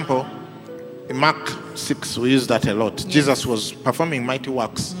 for example, in Mark 6, we use that a lot. Yes. Jesus was performing mighty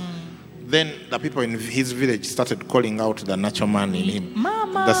works. Then the people in his village started calling out the natural man in him.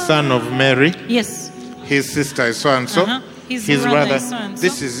 Mama. The son of Mary. Yes. His sister is so-and-so. His brother is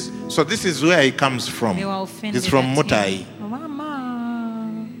so-and-so. This is where he comes from. He's from Mutai.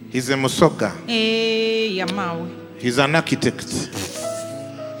 He's a Musoga. He's an architect.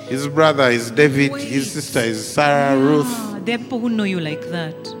 His brother is David. His sister is Sarah, Ruth. There are people who know you like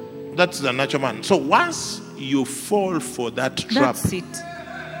that. That's the natural man. So once you fall for that trap, that's it,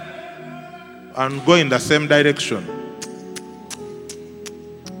 and go in the same direction,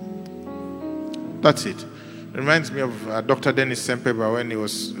 that's it. It reminds me of Dr. Dennis Sempeba when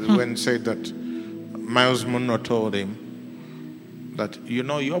he said that Miles Munro told him that,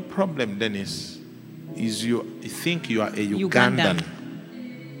 your problem, Dennis, is you think you are a Ugandan.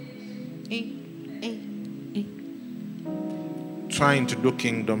 Trying to do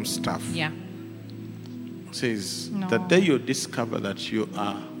kingdom stuff. Yeah. Says, the day you discover that you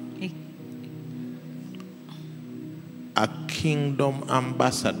are a kingdom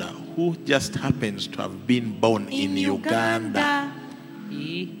ambassador who just happens to have been born in Uganda.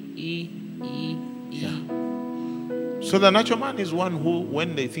 So the natural man is one who,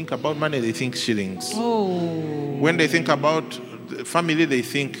 when they think about money, they think shillings. When they think about family, they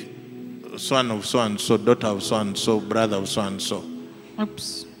think son of so-and-so, daughter of so-and-so, brother of so-and-so.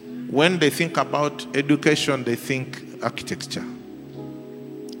 Oops. When they think about education, they think architecture.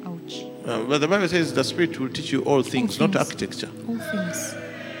 Ouch. But the Bible says the Spirit will teach you all things, not architecture. All things.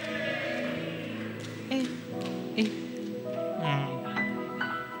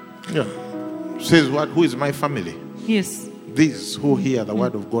 Yeah. Says what? Who is my family? Yes. These who hear the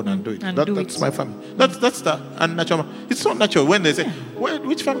word of God and do it. That's my family. That's the unnatural. It's so natural when they say,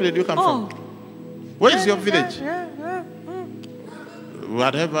 which family do you come from? Where is your village?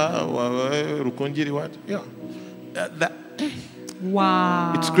 Whatever, Rukunjiri, what? Yeah.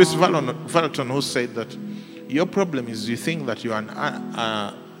 Wow. It's Chris Vallotton who said that your problem is you think that you are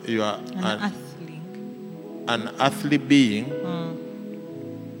an earthly being.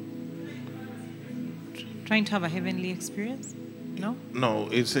 Trying to have a heavenly experience? No? No,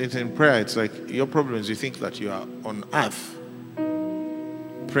 it's in prayer. It's like your problem is you think that you are on earth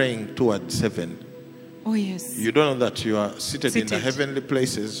praying towards heaven. Oh, yes. You don't know that you are seated in the heavenly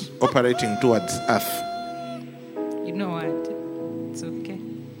places operating towards earth. You know what? It's okay.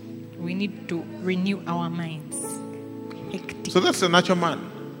 We need to renew our minds. So that's the natural man.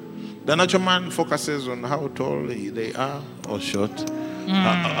 The natural man focuses on how tall they are or short.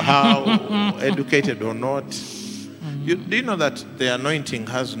 How educated or not. Do you know that the anointing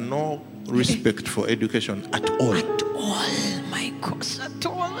has no respect for education at all? At all, my gosh, at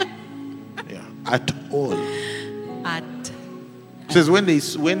all. Yeah, at all. It says when they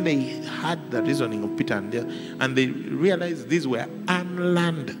had the reasoning of Peter and they realized these were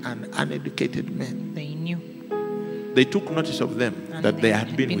unlearned and uneducated men, they knew. They took notice of them that they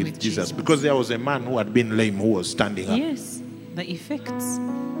had been with Jesus because there was a man who had been lame who was standing up. Yes. The effects.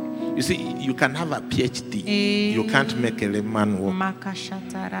 You see, you can have a PhD. You can't make a lame man walk.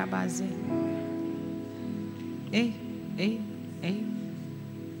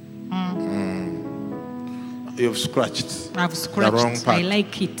 You've scratched. I've scratched. The wrong part. I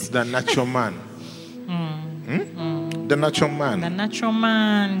like it. The natural man. The natural man. The natural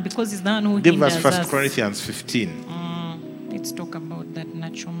man, because it's the one who give us 1 Corinthians 15. Let's talk about that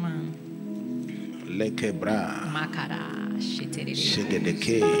natural man. Lekebra. Makara.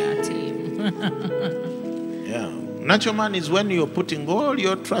 Yeah. Natural man is when you're putting all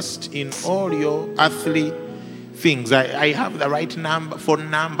your trust in all your earthly things. I have the right number, phone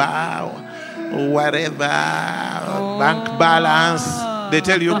number, whatever, bank balance. They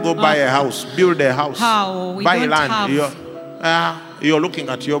tell you go buy a house, build a house, buy land. you're looking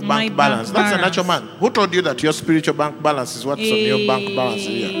at your bank balance. That's a natural man. Who told you that your spiritual bank balance is what's on your bank balance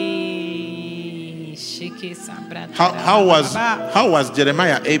here? How was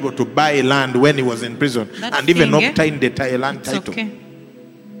Jeremiah able to buy land when he was in prison and even obtain the land title? Okay.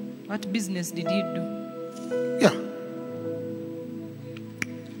 What business did he do? Yeah.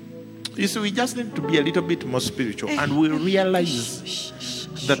 You see, we just need to be a little bit more spiritual, and we realize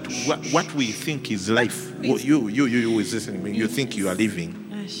that what we think is life. You is listening to me. You think you are living.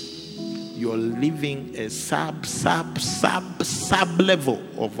 You're living a sub level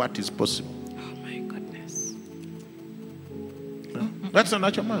of what is possible. Oh my goodness. That's a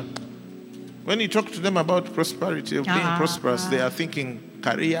natural man. When you talk to them about prosperity, of being prosperous, they are thinking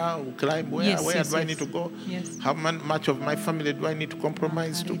career, climb, where do I need to go? Yes. How much of my family do I need to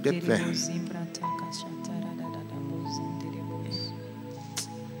compromise to get there?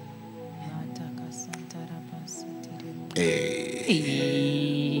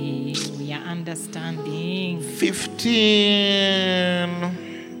 We are understanding.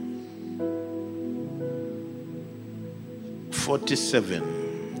 1547.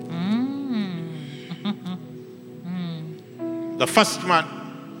 The first man,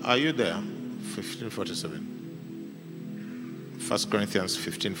 are you there? 1547. 1 Corinthians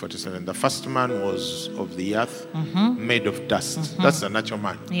 15:47. The first man was of the earth, made of dust. That's the natural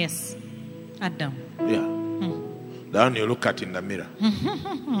man. Yes. Adam. Yeah. The one you look at in the mirror.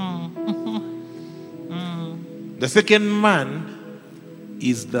 The second man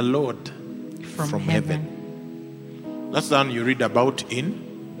is the Lord from heaven. That's the one you read about in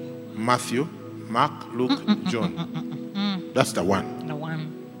Matthew, Mark, Luke, John. That's the one. The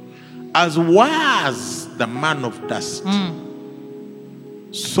one. As was the man of dust,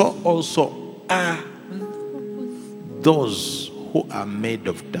 so also are those who are made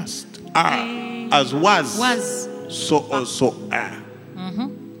of dust. As was, so also are.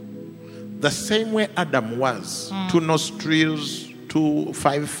 The same way Adam was. 2 nostrils,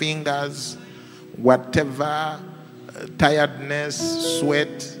 5 fingers, whatever, tiredness,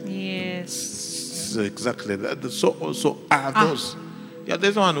 sweat. Yes. Exactly. So also are those. Yeah,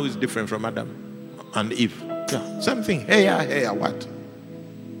 there's one who is different from Adam and Eve. Yeah, same thing. Hey, what?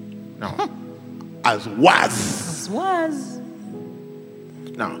 Now, as was. As was.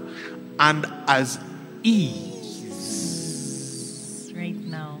 Now, and as is. Right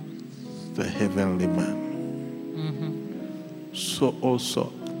now. The heavenly man. So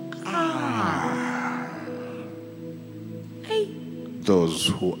also are those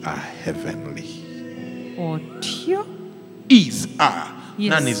who are heavenly. Is, are.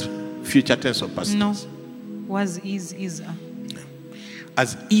 Yes. None is future tense or past tense. No. Was, is, are.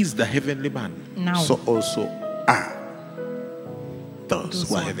 As is the heavenly man, now. So also are those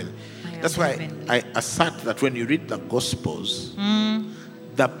who are heavenly. That's why I assert that when you read the Gospels,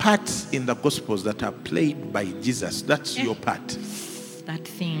 the parts in the Gospels that are played by Jesus, that's your part. That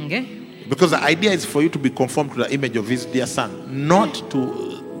thing, Because the idea is for you to be conformed to the image of his dear son, not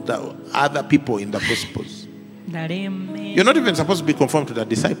to the other people in the Gospels. You're not even supposed to be conformed to the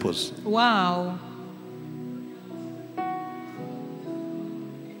disciples. Wow.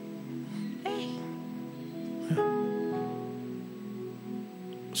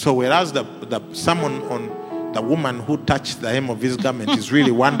 So whereas the sermon on the woman who touched the hem of his garment is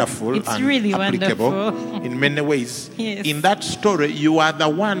really wonderful and really applicable wonderful. in many ways. Yes. In that story, you are the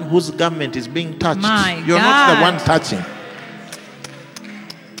one whose garment is being touched. You're not the one touching.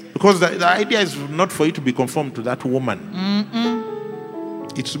 Because the idea is not for you to be conformed to that woman.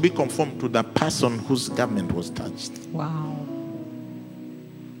 It's to be conformed to the person whose garment was touched. Wow.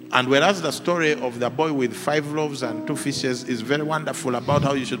 And whereas the story of the boy with 5 loaves and 2 fishes is very wonderful about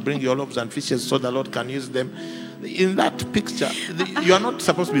how you should bring your loaves and fishes so the Lord can use them, in that picture, you are not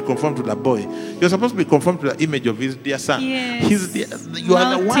supposed to be conformed to the boy. You're supposed to be conformed to the image of his dear son. Yes. You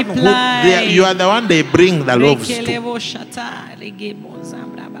are the one you are the one they bring the loaves to.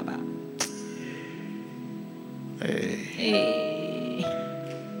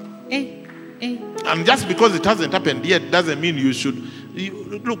 And just because it hasn't happened yet doesn't mean you should.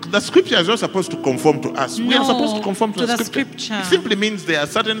 Look, the scripture is not supposed to conform to us. We are supposed to conform to the scripture. It simply means there are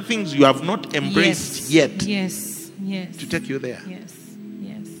certain things you have not embraced yet. Yes. To take you there. Yes.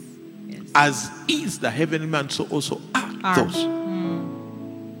 As is the heavenly man, so also are those.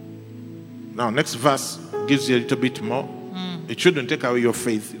 Now, next verse gives you a little bit more. It shouldn't take away your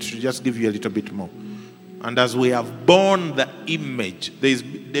faith. It should just give you a little bit more. And as we have borne the image, there is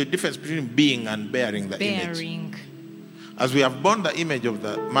the difference between being and bearing the image. As we have borne the image of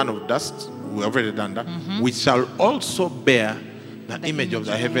the man of dust, we have already done that, we shall also bear the image of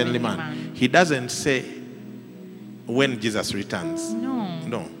the heavenly man. He doesn't say when Jesus returns.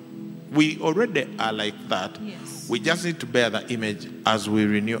 No. We already are like that. Yes. We just need to bear the image as we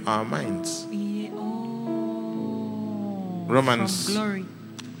renew our minds. Yeah. Oh. Romans From glory.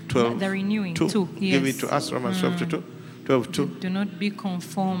 12. The renewing. 2. 2. Yes. Give it to us, Romans 12 to 2. 12 2. Do not be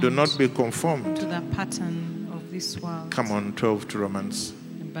conformed. Do not be conformed to the pattern of this world. Come on, 12 to Romans.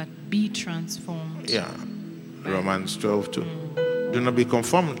 But be transformed. Yeah. Romans 12 2. Do not be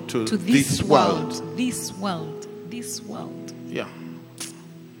conformed to this world. This world. Yeah.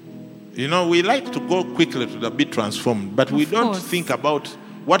 You know, we like to go quickly to the be transformed, but we don't think about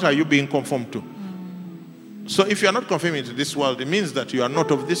what are you being conformed to. So if you are not conforming to this world, it means that you are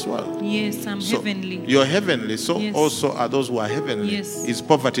not of this world. Yes, I'm heavenly. You're heavenly. So yes. Also are those who are heavenly. Yes. Is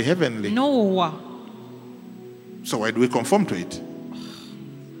poverty heavenly? No. So why do we conform to it?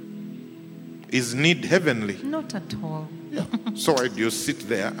 Is need heavenly? Not at all. Yeah. So why do you sit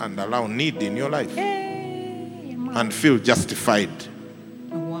there and allow need in your life? And feel justified?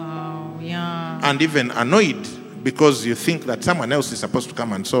 Wow, yeah. And even annoyed because you think that someone else is supposed to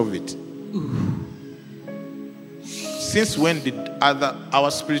come and solve it. Ooh. Since when did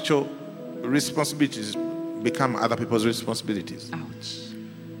our spiritual responsibilities become other people's responsibilities? Ouch.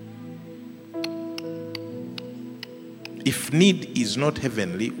 If need is not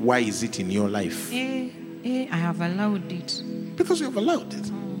heavenly, why is it in your life? I have allowed it. Because you have allowed it.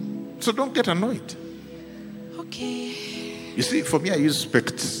 So don't get annoyed. Okay. You see, for me, I use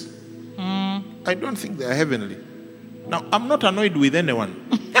specs. I don't think they are heavenly. Now, I'm not annoyed with anyone.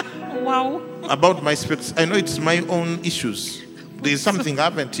 Wow. About my specs. I know it's my own issues. There is something I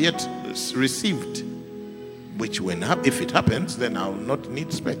haven't yet received. Which, if it happens, then I'll not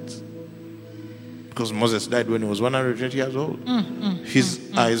need specs. Because Moses died when he was 120 years old. His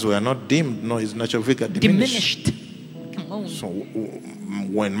eyes were not dimmed, nor his natural figure diminished. So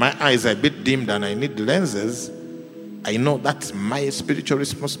when my eyes are a bit dimmed and I need lenses, I know that's my spiritual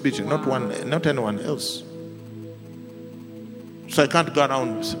responsibility, not anyone else. So I can't go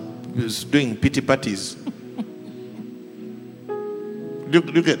around doing pity parties.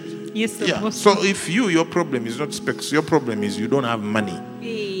 Look at. Yes, sir. Yeah. So if your problem is not specs, your problem is you don't have money.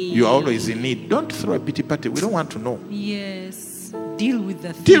 You are always in need. Don't throw a pity party. We don't want to know. Yes. Deal with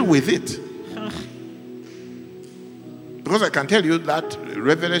the thing. Deal with it. Because I can tell you that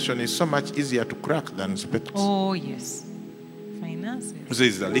revelation is so much easier to crack than specs. Oh, yes. Finances. So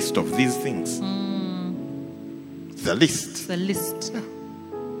it's the list of these things. The list. It's the list.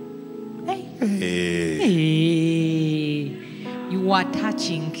 Hey. Hey. You are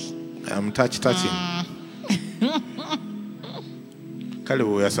touching. I'm touching. Kali,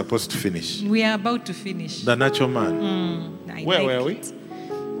 we are supposed to finish. We are about to finish. The natural man. Where were we?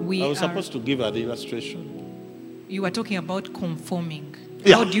 I was supposed to give an illustration. You were talking about conforming.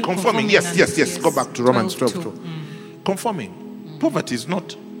 Yeah, how do you conforming. Yes. Go back to Romans 12. Conforming. Poverty is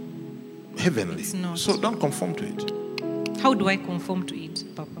not heavenly. It's not. So don't conform to it. How do I conform to it,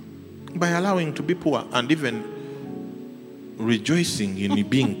 Papa? By allowing to be poor and even rejoicing in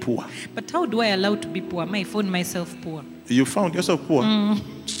being poor. But how do I allow to be poor? I found myself poor. You found yourself poor?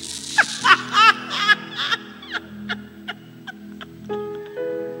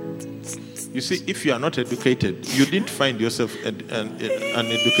 You see, if you are not educated, you didn't find yourself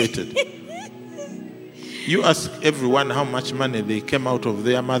uneducated. You ask everyone how much money they came out of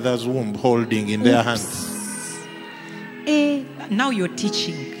their mother's womb holding in their hands. Now you're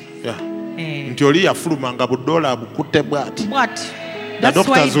teaching. Yeah. What? The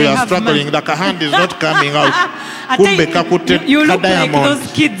doctors were struggling. The hand is not coming out. You look like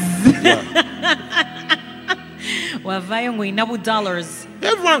those kids. $.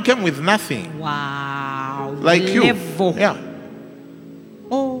 Everyone came with nothing. Wow. Like you. Level. Yeah.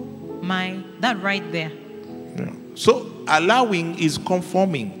 Oh my, that right there. Yeah. So allowing is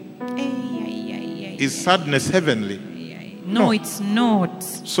conforming. Is sadness heavenly? No, it's not.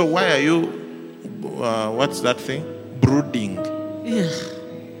 So why are you, what's that thing? Brooding. Ugh.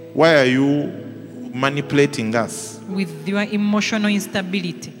 Why are you manipulating us? With your emotional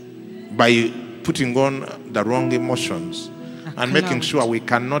instability. By putting on the wrong emotions and making sure we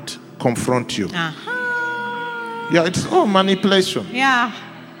cannot confront you. Yeah, it's all manipulation. Yeah.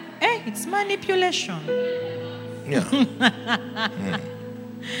 It's manipulation. Yeah.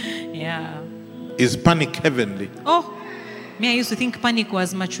 Yeah. Is panic heavenly? Oh, me, I used to think panic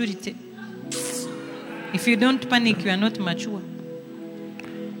was maturity. If you don't panic, you are not mature.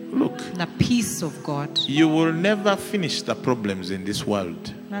 Look. The peace of God. You will never finish the problems in this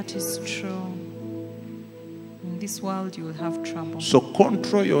world. That is true. In this world, you will have trouble. So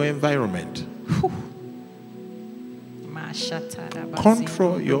control your environment.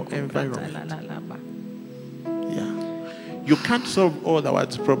 Control your environment. Yeah. You can't solve all the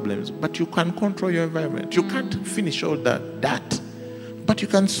world's problems, but you can control your environment. You can't finish all that, but you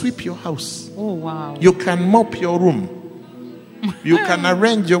can sweep your house. Oh, wow. You can mop your room. You can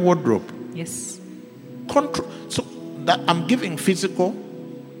arrange your wardrobe. Yes. Control. So that I'm giving physical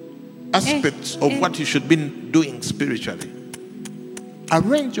aspects of what you should be doing spiritually.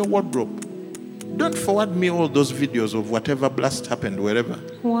 Arrange your wardrobe. Don't forward me all those videos of whatever blast happened wherever.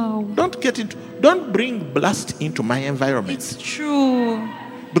 Wow. Don't bring blast into my environment. It's true.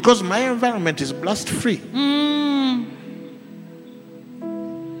 Because my environment is blast free.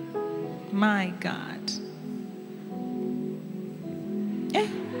 My God.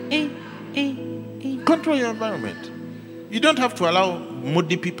 Control your environment. You don't have to allow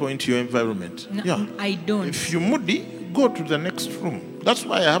moody people into your environment. No, yeah. I don't. If you're moody, go to the next room. That's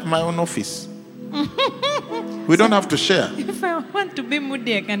why I have my own office. We don't have to share. If I want to be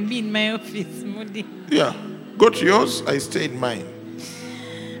moody, I can be in my office, moody. Yeah. Go to yours, I stay in mine.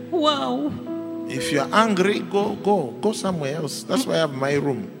 Wow. If you're angry, go somewhere else. That's why I have my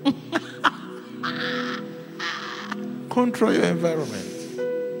room. Control your environment.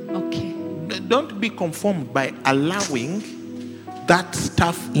 Okay. Don't be conformed by allowing that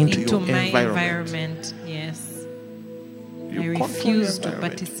stuff into your my environment. Yes. You I refuse to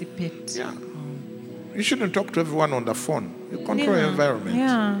participate. Yeah. You shouldn't talk to everyone on the phone. You control your environment.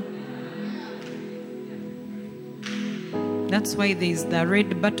 Yeah. That's why there's the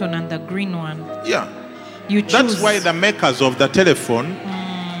red button and the green one. Yeah. You choose. That's why the makers of the telephone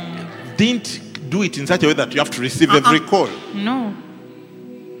didn't do it in such a way that you have to receive every call. No.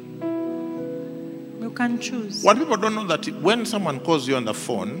 You can choose. What people don't know that when someone calls you on the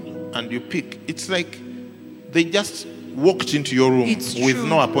phone and you pick, it's like they just walked into your room with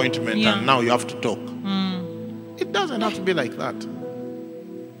no appointment and now you have to talk. It doesn't have to be like that.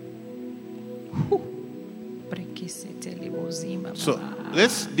 So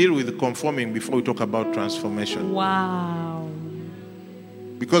let's deal with conforming before we talk about transformation. Wow.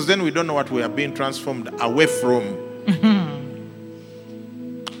 Because then we don't know what we are being transformed away from.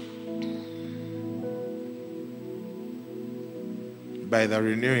 By the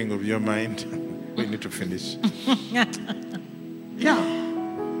renewing of your mind. We need to finish. Yeah.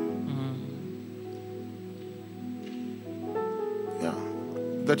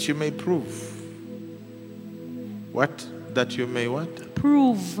 That you may prove. What? That you may what?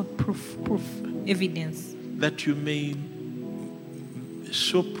 Prove. Evidence. That you may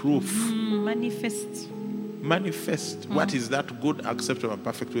show proof. Manifest. What is that good, acceptable, and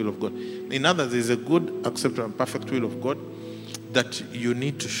perfect will of God? In others, there's a good, acceptable, and perfect will of God that you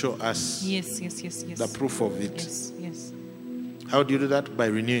need to show us. Yes. The proof of it. Yes. How do you do that? By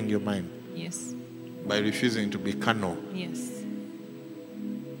renewing your mind. Yes. By refusing to be carnal. Yes.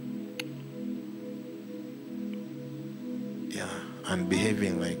 And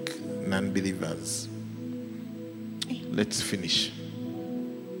behaving like non-believers. Let's finish.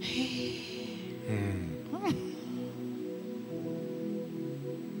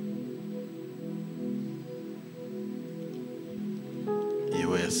 You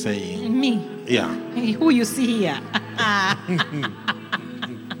were saying me? Yeah. Who you see here?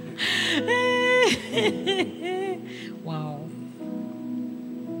 Wow.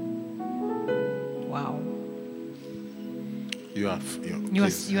 You are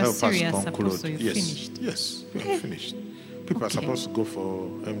serious, Apostle. You finished. Yes, you are finished. People are supposed to go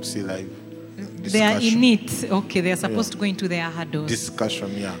for MC Live. They are in it. Okay, they are supposed to go into their huddles.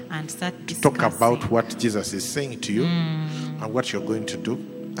 Discussion, and start discussing. Talk about what Jesus is saying to you and what you're going to do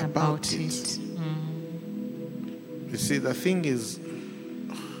about it. You see, the thing is,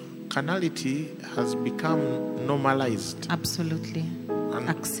 carnality has become normalized. Absolutely. And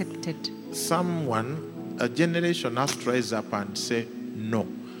accepted. A generation has to rise up and say no.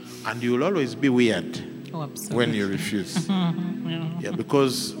 And you'll always be weird when you refuse.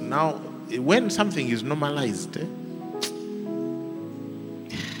 Because now, when something is normalized,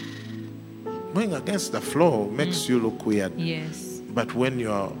 going against the flow makes you look weird. Yes. But when you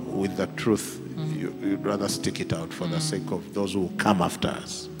are with the truth, you'd rather stick it out for the sake of those who come after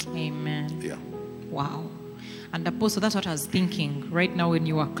us. Amen. Yeah. Wow. And Apostle, that's what I was thinking right now when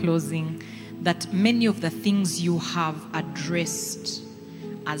you were closing. That many of the things you have addressed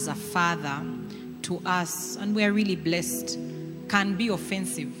as a father to us, and we are really blessed, can be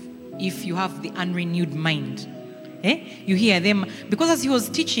offensive if you have the unrenewed mind. You hear them. Because as he was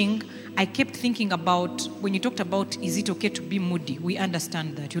teaching, I kept thinking about, when you talked about, is it okay to be moody? We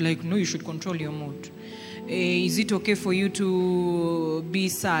understand that. You're like, no, you should control your mood. Is it okay for you to be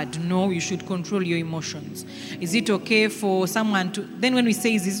sad? No, you should control your emotions. Is it okay for someone to... Then when we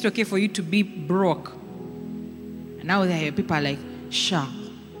say, is it okay for you to be broke? And now people are like, sure.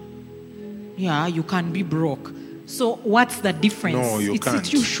 Yeah, you can be broke. So what's the difference? No, you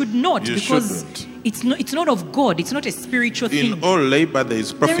can't. You should not, you because it's not of God. It's not a spiritual thing. In all labor there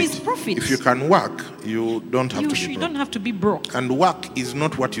is profit. There is profit. If you can work, you don't have to be broke. You don't have to be broke. And work is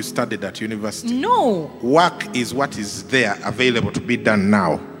not what you studied at university. No. Work is what is there available to be done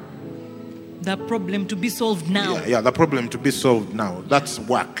now. The problem to be solved now. Yeah, the problem to be solved now. That's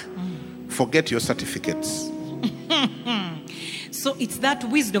work. Forget your certificates. So it's that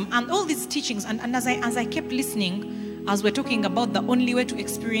wisdom and all these teachings. And as I kept listening, as we're talking about the only way to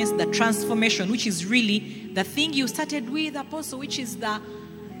experience the transformation, which is really the thing you started with, Apostle, which is the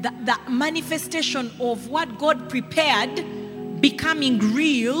manifestation of what God prepared becoming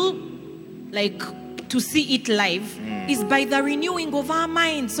real, like to see it live, is by the renewing of our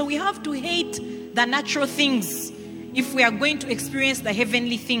minds. So we have to hate the natural things if we are going to experience the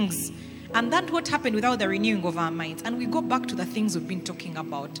heavenly things. And that's what happened without the renewing of our minds. And we go back to the things we've been talking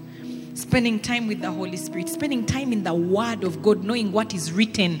about. Spending time with the Holy Spirit, spending time in the Word of God, knowing what is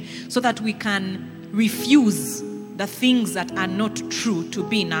written so that we can refuse the things that are not true to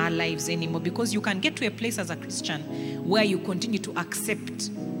be in our lives anymore. Because you can get to a place as a Christian where you continue to accept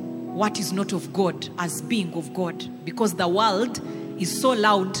what is not of God as being of God, because the world is so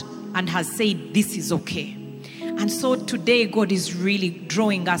loud and has said this is okay. And so today God is really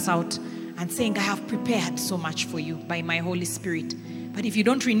drawing us out and saying, I have prepared so much for you by my Holy Spirit. But if you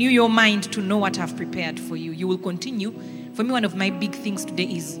don't renew your mind to know what I've prepared for you, you will continue. For me, one of my big things today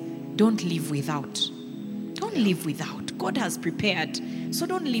is don't live without. Don't live without. God has prepared. So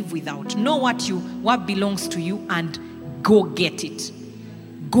don't live without. Know what belongs to you and go get it.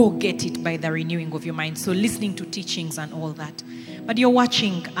 Go get it by the renewing of your mind. So listening to teachings and all that. But you're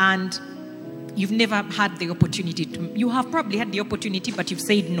watching and you've never had the opportunity to, you have probably had the opportunity, but you've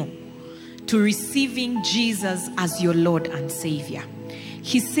said no to receiving Jesus as your Lord and Savior.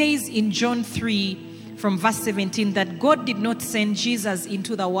 He says in John 3 from verse 17 that God did not send Jesus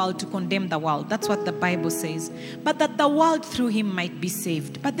into the world to condemn the world. That's what the Bible says. But that the world through him might be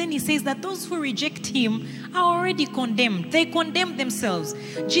saved. But then he says that those who reject him are already condemned. They condemn themselves.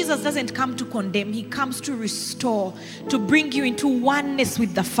 Jesus doesn't come to condemn. He comes to restore, to bring you into oneness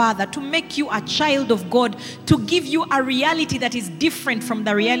with the Father, to make you a child of God, to give you a reality that is different from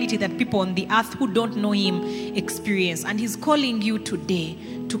the reality that people on the earth who don't know him experience. And he's calling you today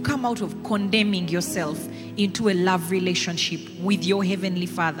to come out of condemning yourself into a love relationship with your Heavenly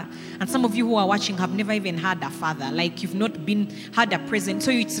Father. And some of you who are watching have never even had a father, like you've not had a present, so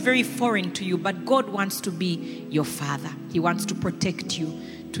it's very foreign to you. But God wants to be your Father. He wants to protect you,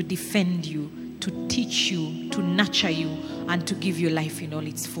 to defend you, to teach you, to nurture you, and to give you life in all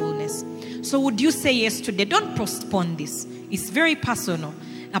its fullness. So would you say yes today? Don't postpone this. It's very personal.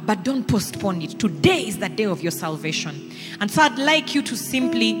 But don't postpone it. Today is the day of your salvation. And so I'd like you to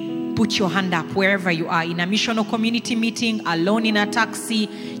simply put your hand up wherever you are, in a missional community meeting, alone in a taxi,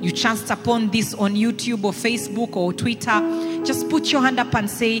 you chanced upon this on YouTube or Facebook or Twitter. Just put your hand up and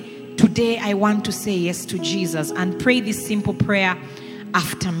say, today I want to say yes to Jesus. And pray this simple prayer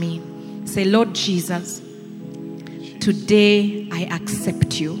after me. Say, Lord Jesus, today I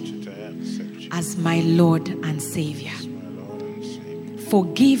accept you as my Lord and Savior.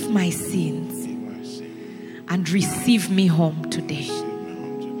 Forgive my sins and receive me home today.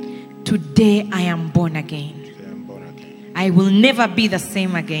 Today I am born again. I will never be the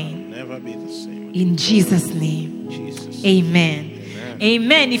same again. In Jesus' name. Amen.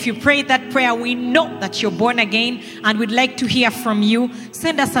 Amen. If you prayed that prayer, we know that you're born again and we'd like to hear from you.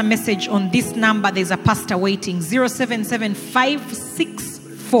 Send us a message on this number. There's a pastor waiting.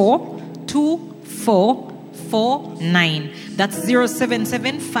 077-564-2449. That's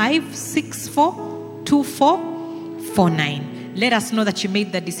 077-564-2449. Let us know that you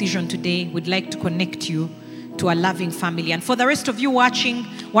made the decision today. We'd like to connect you to a loving family. And for the rest of you watching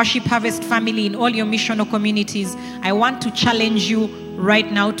Worship Harvest family in all your missional communities, I want to challenge you right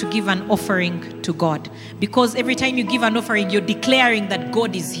now to give an offering to God. Because every time you give an offering, you're declaring that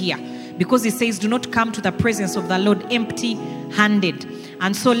God is here. Because it says, do not come to the presence of the Lord empty-handed.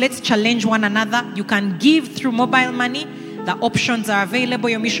 And so let's challenge one another. You can give through mobile money. The options are available.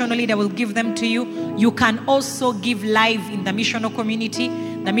 Your missional leader will give them to you. You can also give live in the missional community.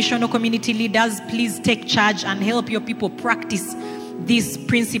 The missional community leaders, please take charge and help your people practice this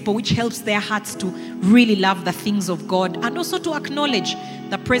principle, which helps their hearts to really love the things of God and also to acknowledge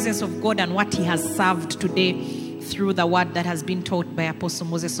the presence of God and what he has served today through the word that has been taught by Apostle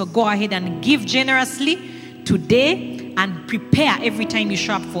Moses. So go ahead and give generously today and prepare every time you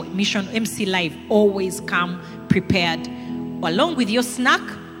show up for Mission MC Live. Always come prepared, along with your snack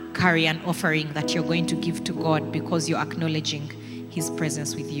carry an offering that you're going to give to God because you're acknowledging His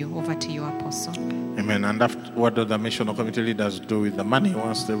presence with you. Over to you, Apostle. Amen. And after, what do the missional community leaders do with the money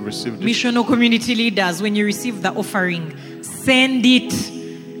once they've received it? Missional community leaders, when you receive the offering, send it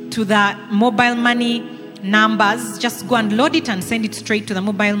to the mobile money numbers. Just go and load it and send it straight to the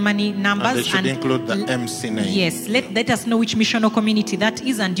mobile money numbers. And they should include the MC name. Yes. Let us know which missional community that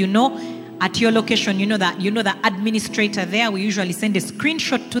is, and at your location, the administrator there. We usually send a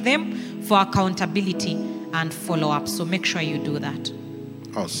screenshot to them for accountability and follow up. So make sure you do that.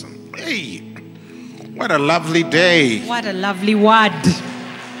 Awesome. Hey, what a lovely day. What a lovely word.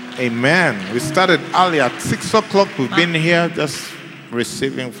 Amen. We started early at 6 o'clock. We've been here just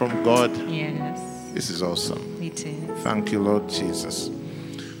receiving from God. Yes. This is awesome. It is. Thank you, Lord Jesus.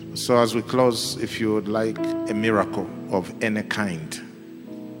 So as we close, if you would like a miracle of any kind,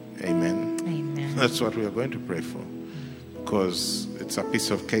 amen. Amen. That's what we are going to pray for, because it's a piece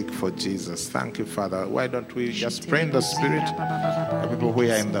of cake for Jesus. Thank you, Father. Why don't we just pray in the Spirit? The people who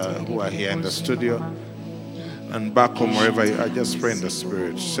are here in the studio and back home, wherever you are, just pray in the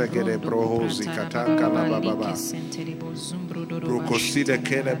Spirit. Thank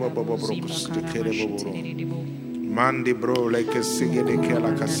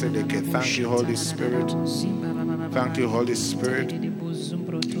you, Holy Spirit. Thank you, Holy Spirit.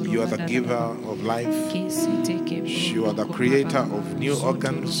 You are the giver of life. You are the creator of new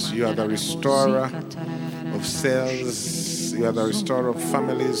organs. You are the restorer of cells. You are the restorer of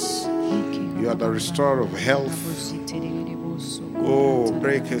families. You are the restorer of health. Oh,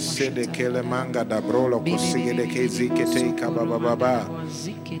 break a sede kele manga da brolo kosigede kezike take baba.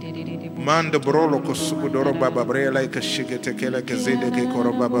 Manda brolo kosugudoro baba brela ikashigete kele kezede ke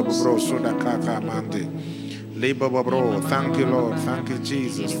koro baba bro soda kaka mande. Bro. Thank you, Lord. Thank you,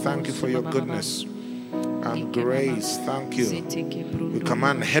 Jesus. Thank you for your goodness and grace. Thank you. We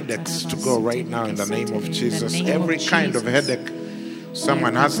command headaches to go right now in the name of Jesus. Every kind of headache.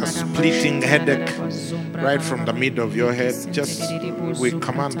 Someone has a splitting headache right from the middle of your head. We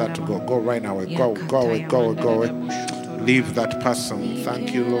command that to go. Go right now. Go away. Leave that person.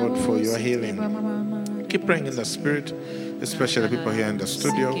 Thank you, Lord, for your healing. Keep praying in the Spirit, especially people here in the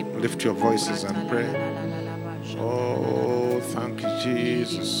studio. Lift your voices and pray. Oh, thank you,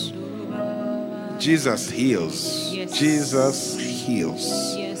 Jesus. Jesus heals. Yes. Jesus heals.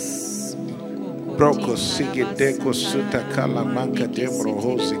 Yes.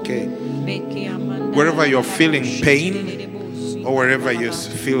 Wherever you're feeling pain, or wherever you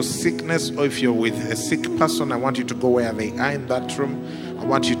feel sickness, or if you're with a sick person, I want you to go where they are in that room. I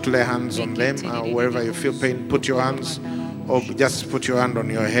want you to lay hands on them. Wherever you feel pain, put your hands, or just put your hand on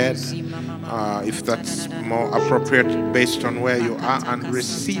your head. If that's more appropriate based on where you are, and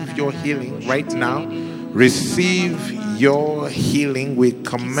receive your healing right now. Receive your healing. We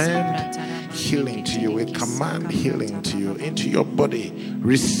command healing to you. We command healing to you into your body.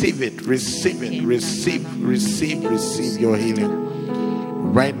 Receive it. Receive your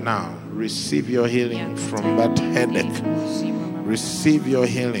healing right now. Receive your healing from that headache. Receive your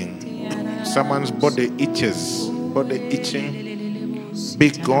healing. Someone's body itches. Body itching. Be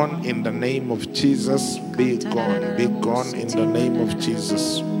gone in the name of Jesus. Be gone. Be gone in the name of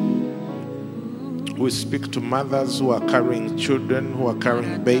Jesus. We speak to mothers who are carrying children, who are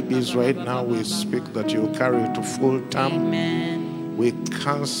carrying babies right now. We speak that you carry to full term. Amen. We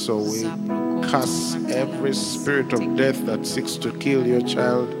cancel, we curse every spirit of death that seeks to kill your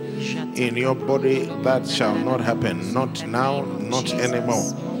child in your body. That shall not happen. Not now, not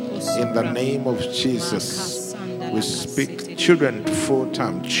anymore. In the name of Jesus. We speak children to full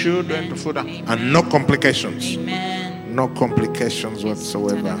term, and no complications. Amen. No complications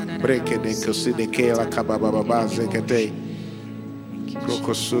whatsoever.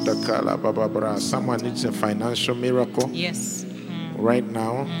 Someone needs a financial miracle. Yes. Right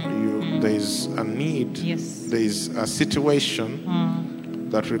now, there's a need. Yes. There's a situation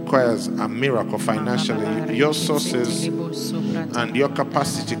that requires a miracle financially. Your sources and your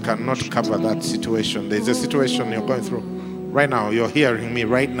capacity cannot cover that situation. There's a situation you're going through right now. You're hearing me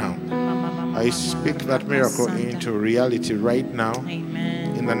right now. I speak that miracle into reality right now.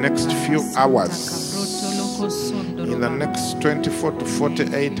 Amen. In the next few hours, in the next 24 to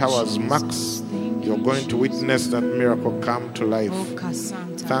 48 hours max, you're going to witness that miracle come to life.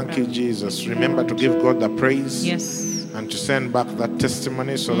 Thank you, Jesus. Remember to give God the praise. Yes. And to send back that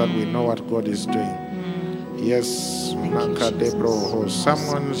testimony so that we know what God is doing. Yes.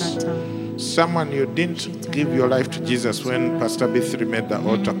 Someone you didn't give your life to Jesus when Pastor B3 made the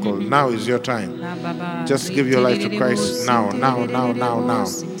altar call. Now is your time. Just give your life to Christ now.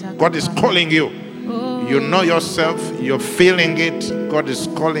 God is calling you. You know yourself, you're feeling it. God is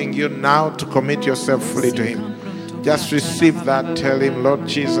calling you now to commit yourself fully to Him. Just receive that. Tell Him, Lord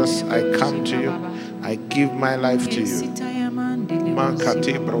Jesus, I come to you. I give my life to you.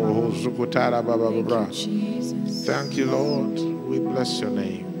 Thank you, Lord. We bless your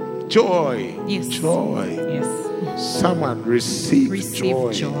name. Joy. Yes. Joy. Yes. Someone receive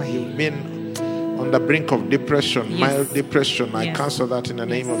joy. You've been on the brink of depression, mild depression. I cancel that in the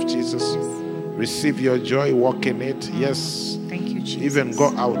name of Jesus. Receive your joy, walk in it. Yes. Thank you, Jesus. Even go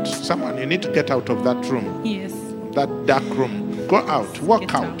out. Someone, you need to get out of that room. Yes. That dark room. Go out.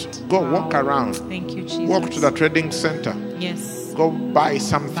 Walk out. Go walk around. Thank you, Jesus. Walk to the trading center. Yes. Go buy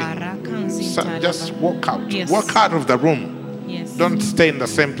something. Just walk out. Yes. Walk out of the room. Yes. Don't stay in the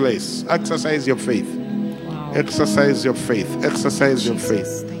same place. Exercise your faith. Wow. Exercise your faith. Exercise your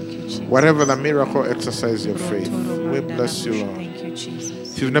faith. Thank you, Jesus. Whatever the miracle, exercise your faith. We bless you, Lord. Thank you, Jesus.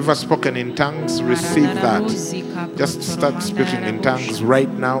 If you've never spoken in tongues, receive that. Just start speaking in tongues right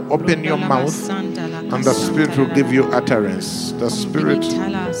now. Open your mouth and the Spirit will give you utterance. The Spirit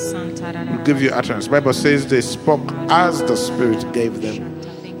will give you utterance. The Bible says they spoke as the Spirit gave them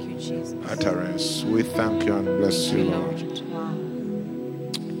utterance. We thank you and bless you, Lord.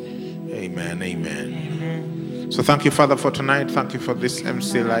 Amen. Amen. So thank you, Father, for tonight. Thank you for this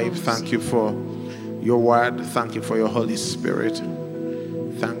MC Live. Thank you for your word. Thank you for your Holy Spirit.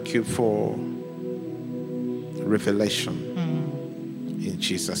 Thank you for revelation. In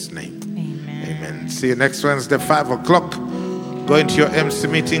Jesus' name. Amen. Amen. See you next Wednesday, 5 o'clock. Go into your MC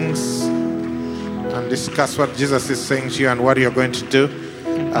meetings and discuss what Jesus is saying to you and what you're going to do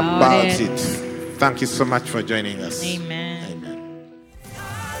about it. Thank you so much for joining us. Amen.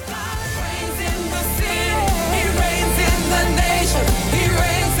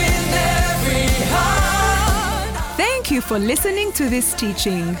 Thank you for listening to this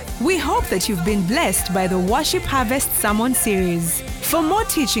teaching. We hope that you've been blessed by the Worship Harvest Sermon series. For more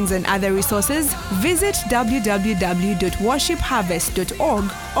teachings and other resources, visit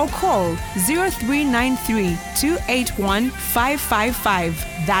www.worshipharvest.org or call 0393 281 555.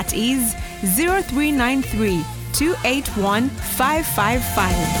 That is 0393 281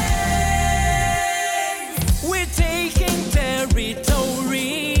 555. We're taking territory.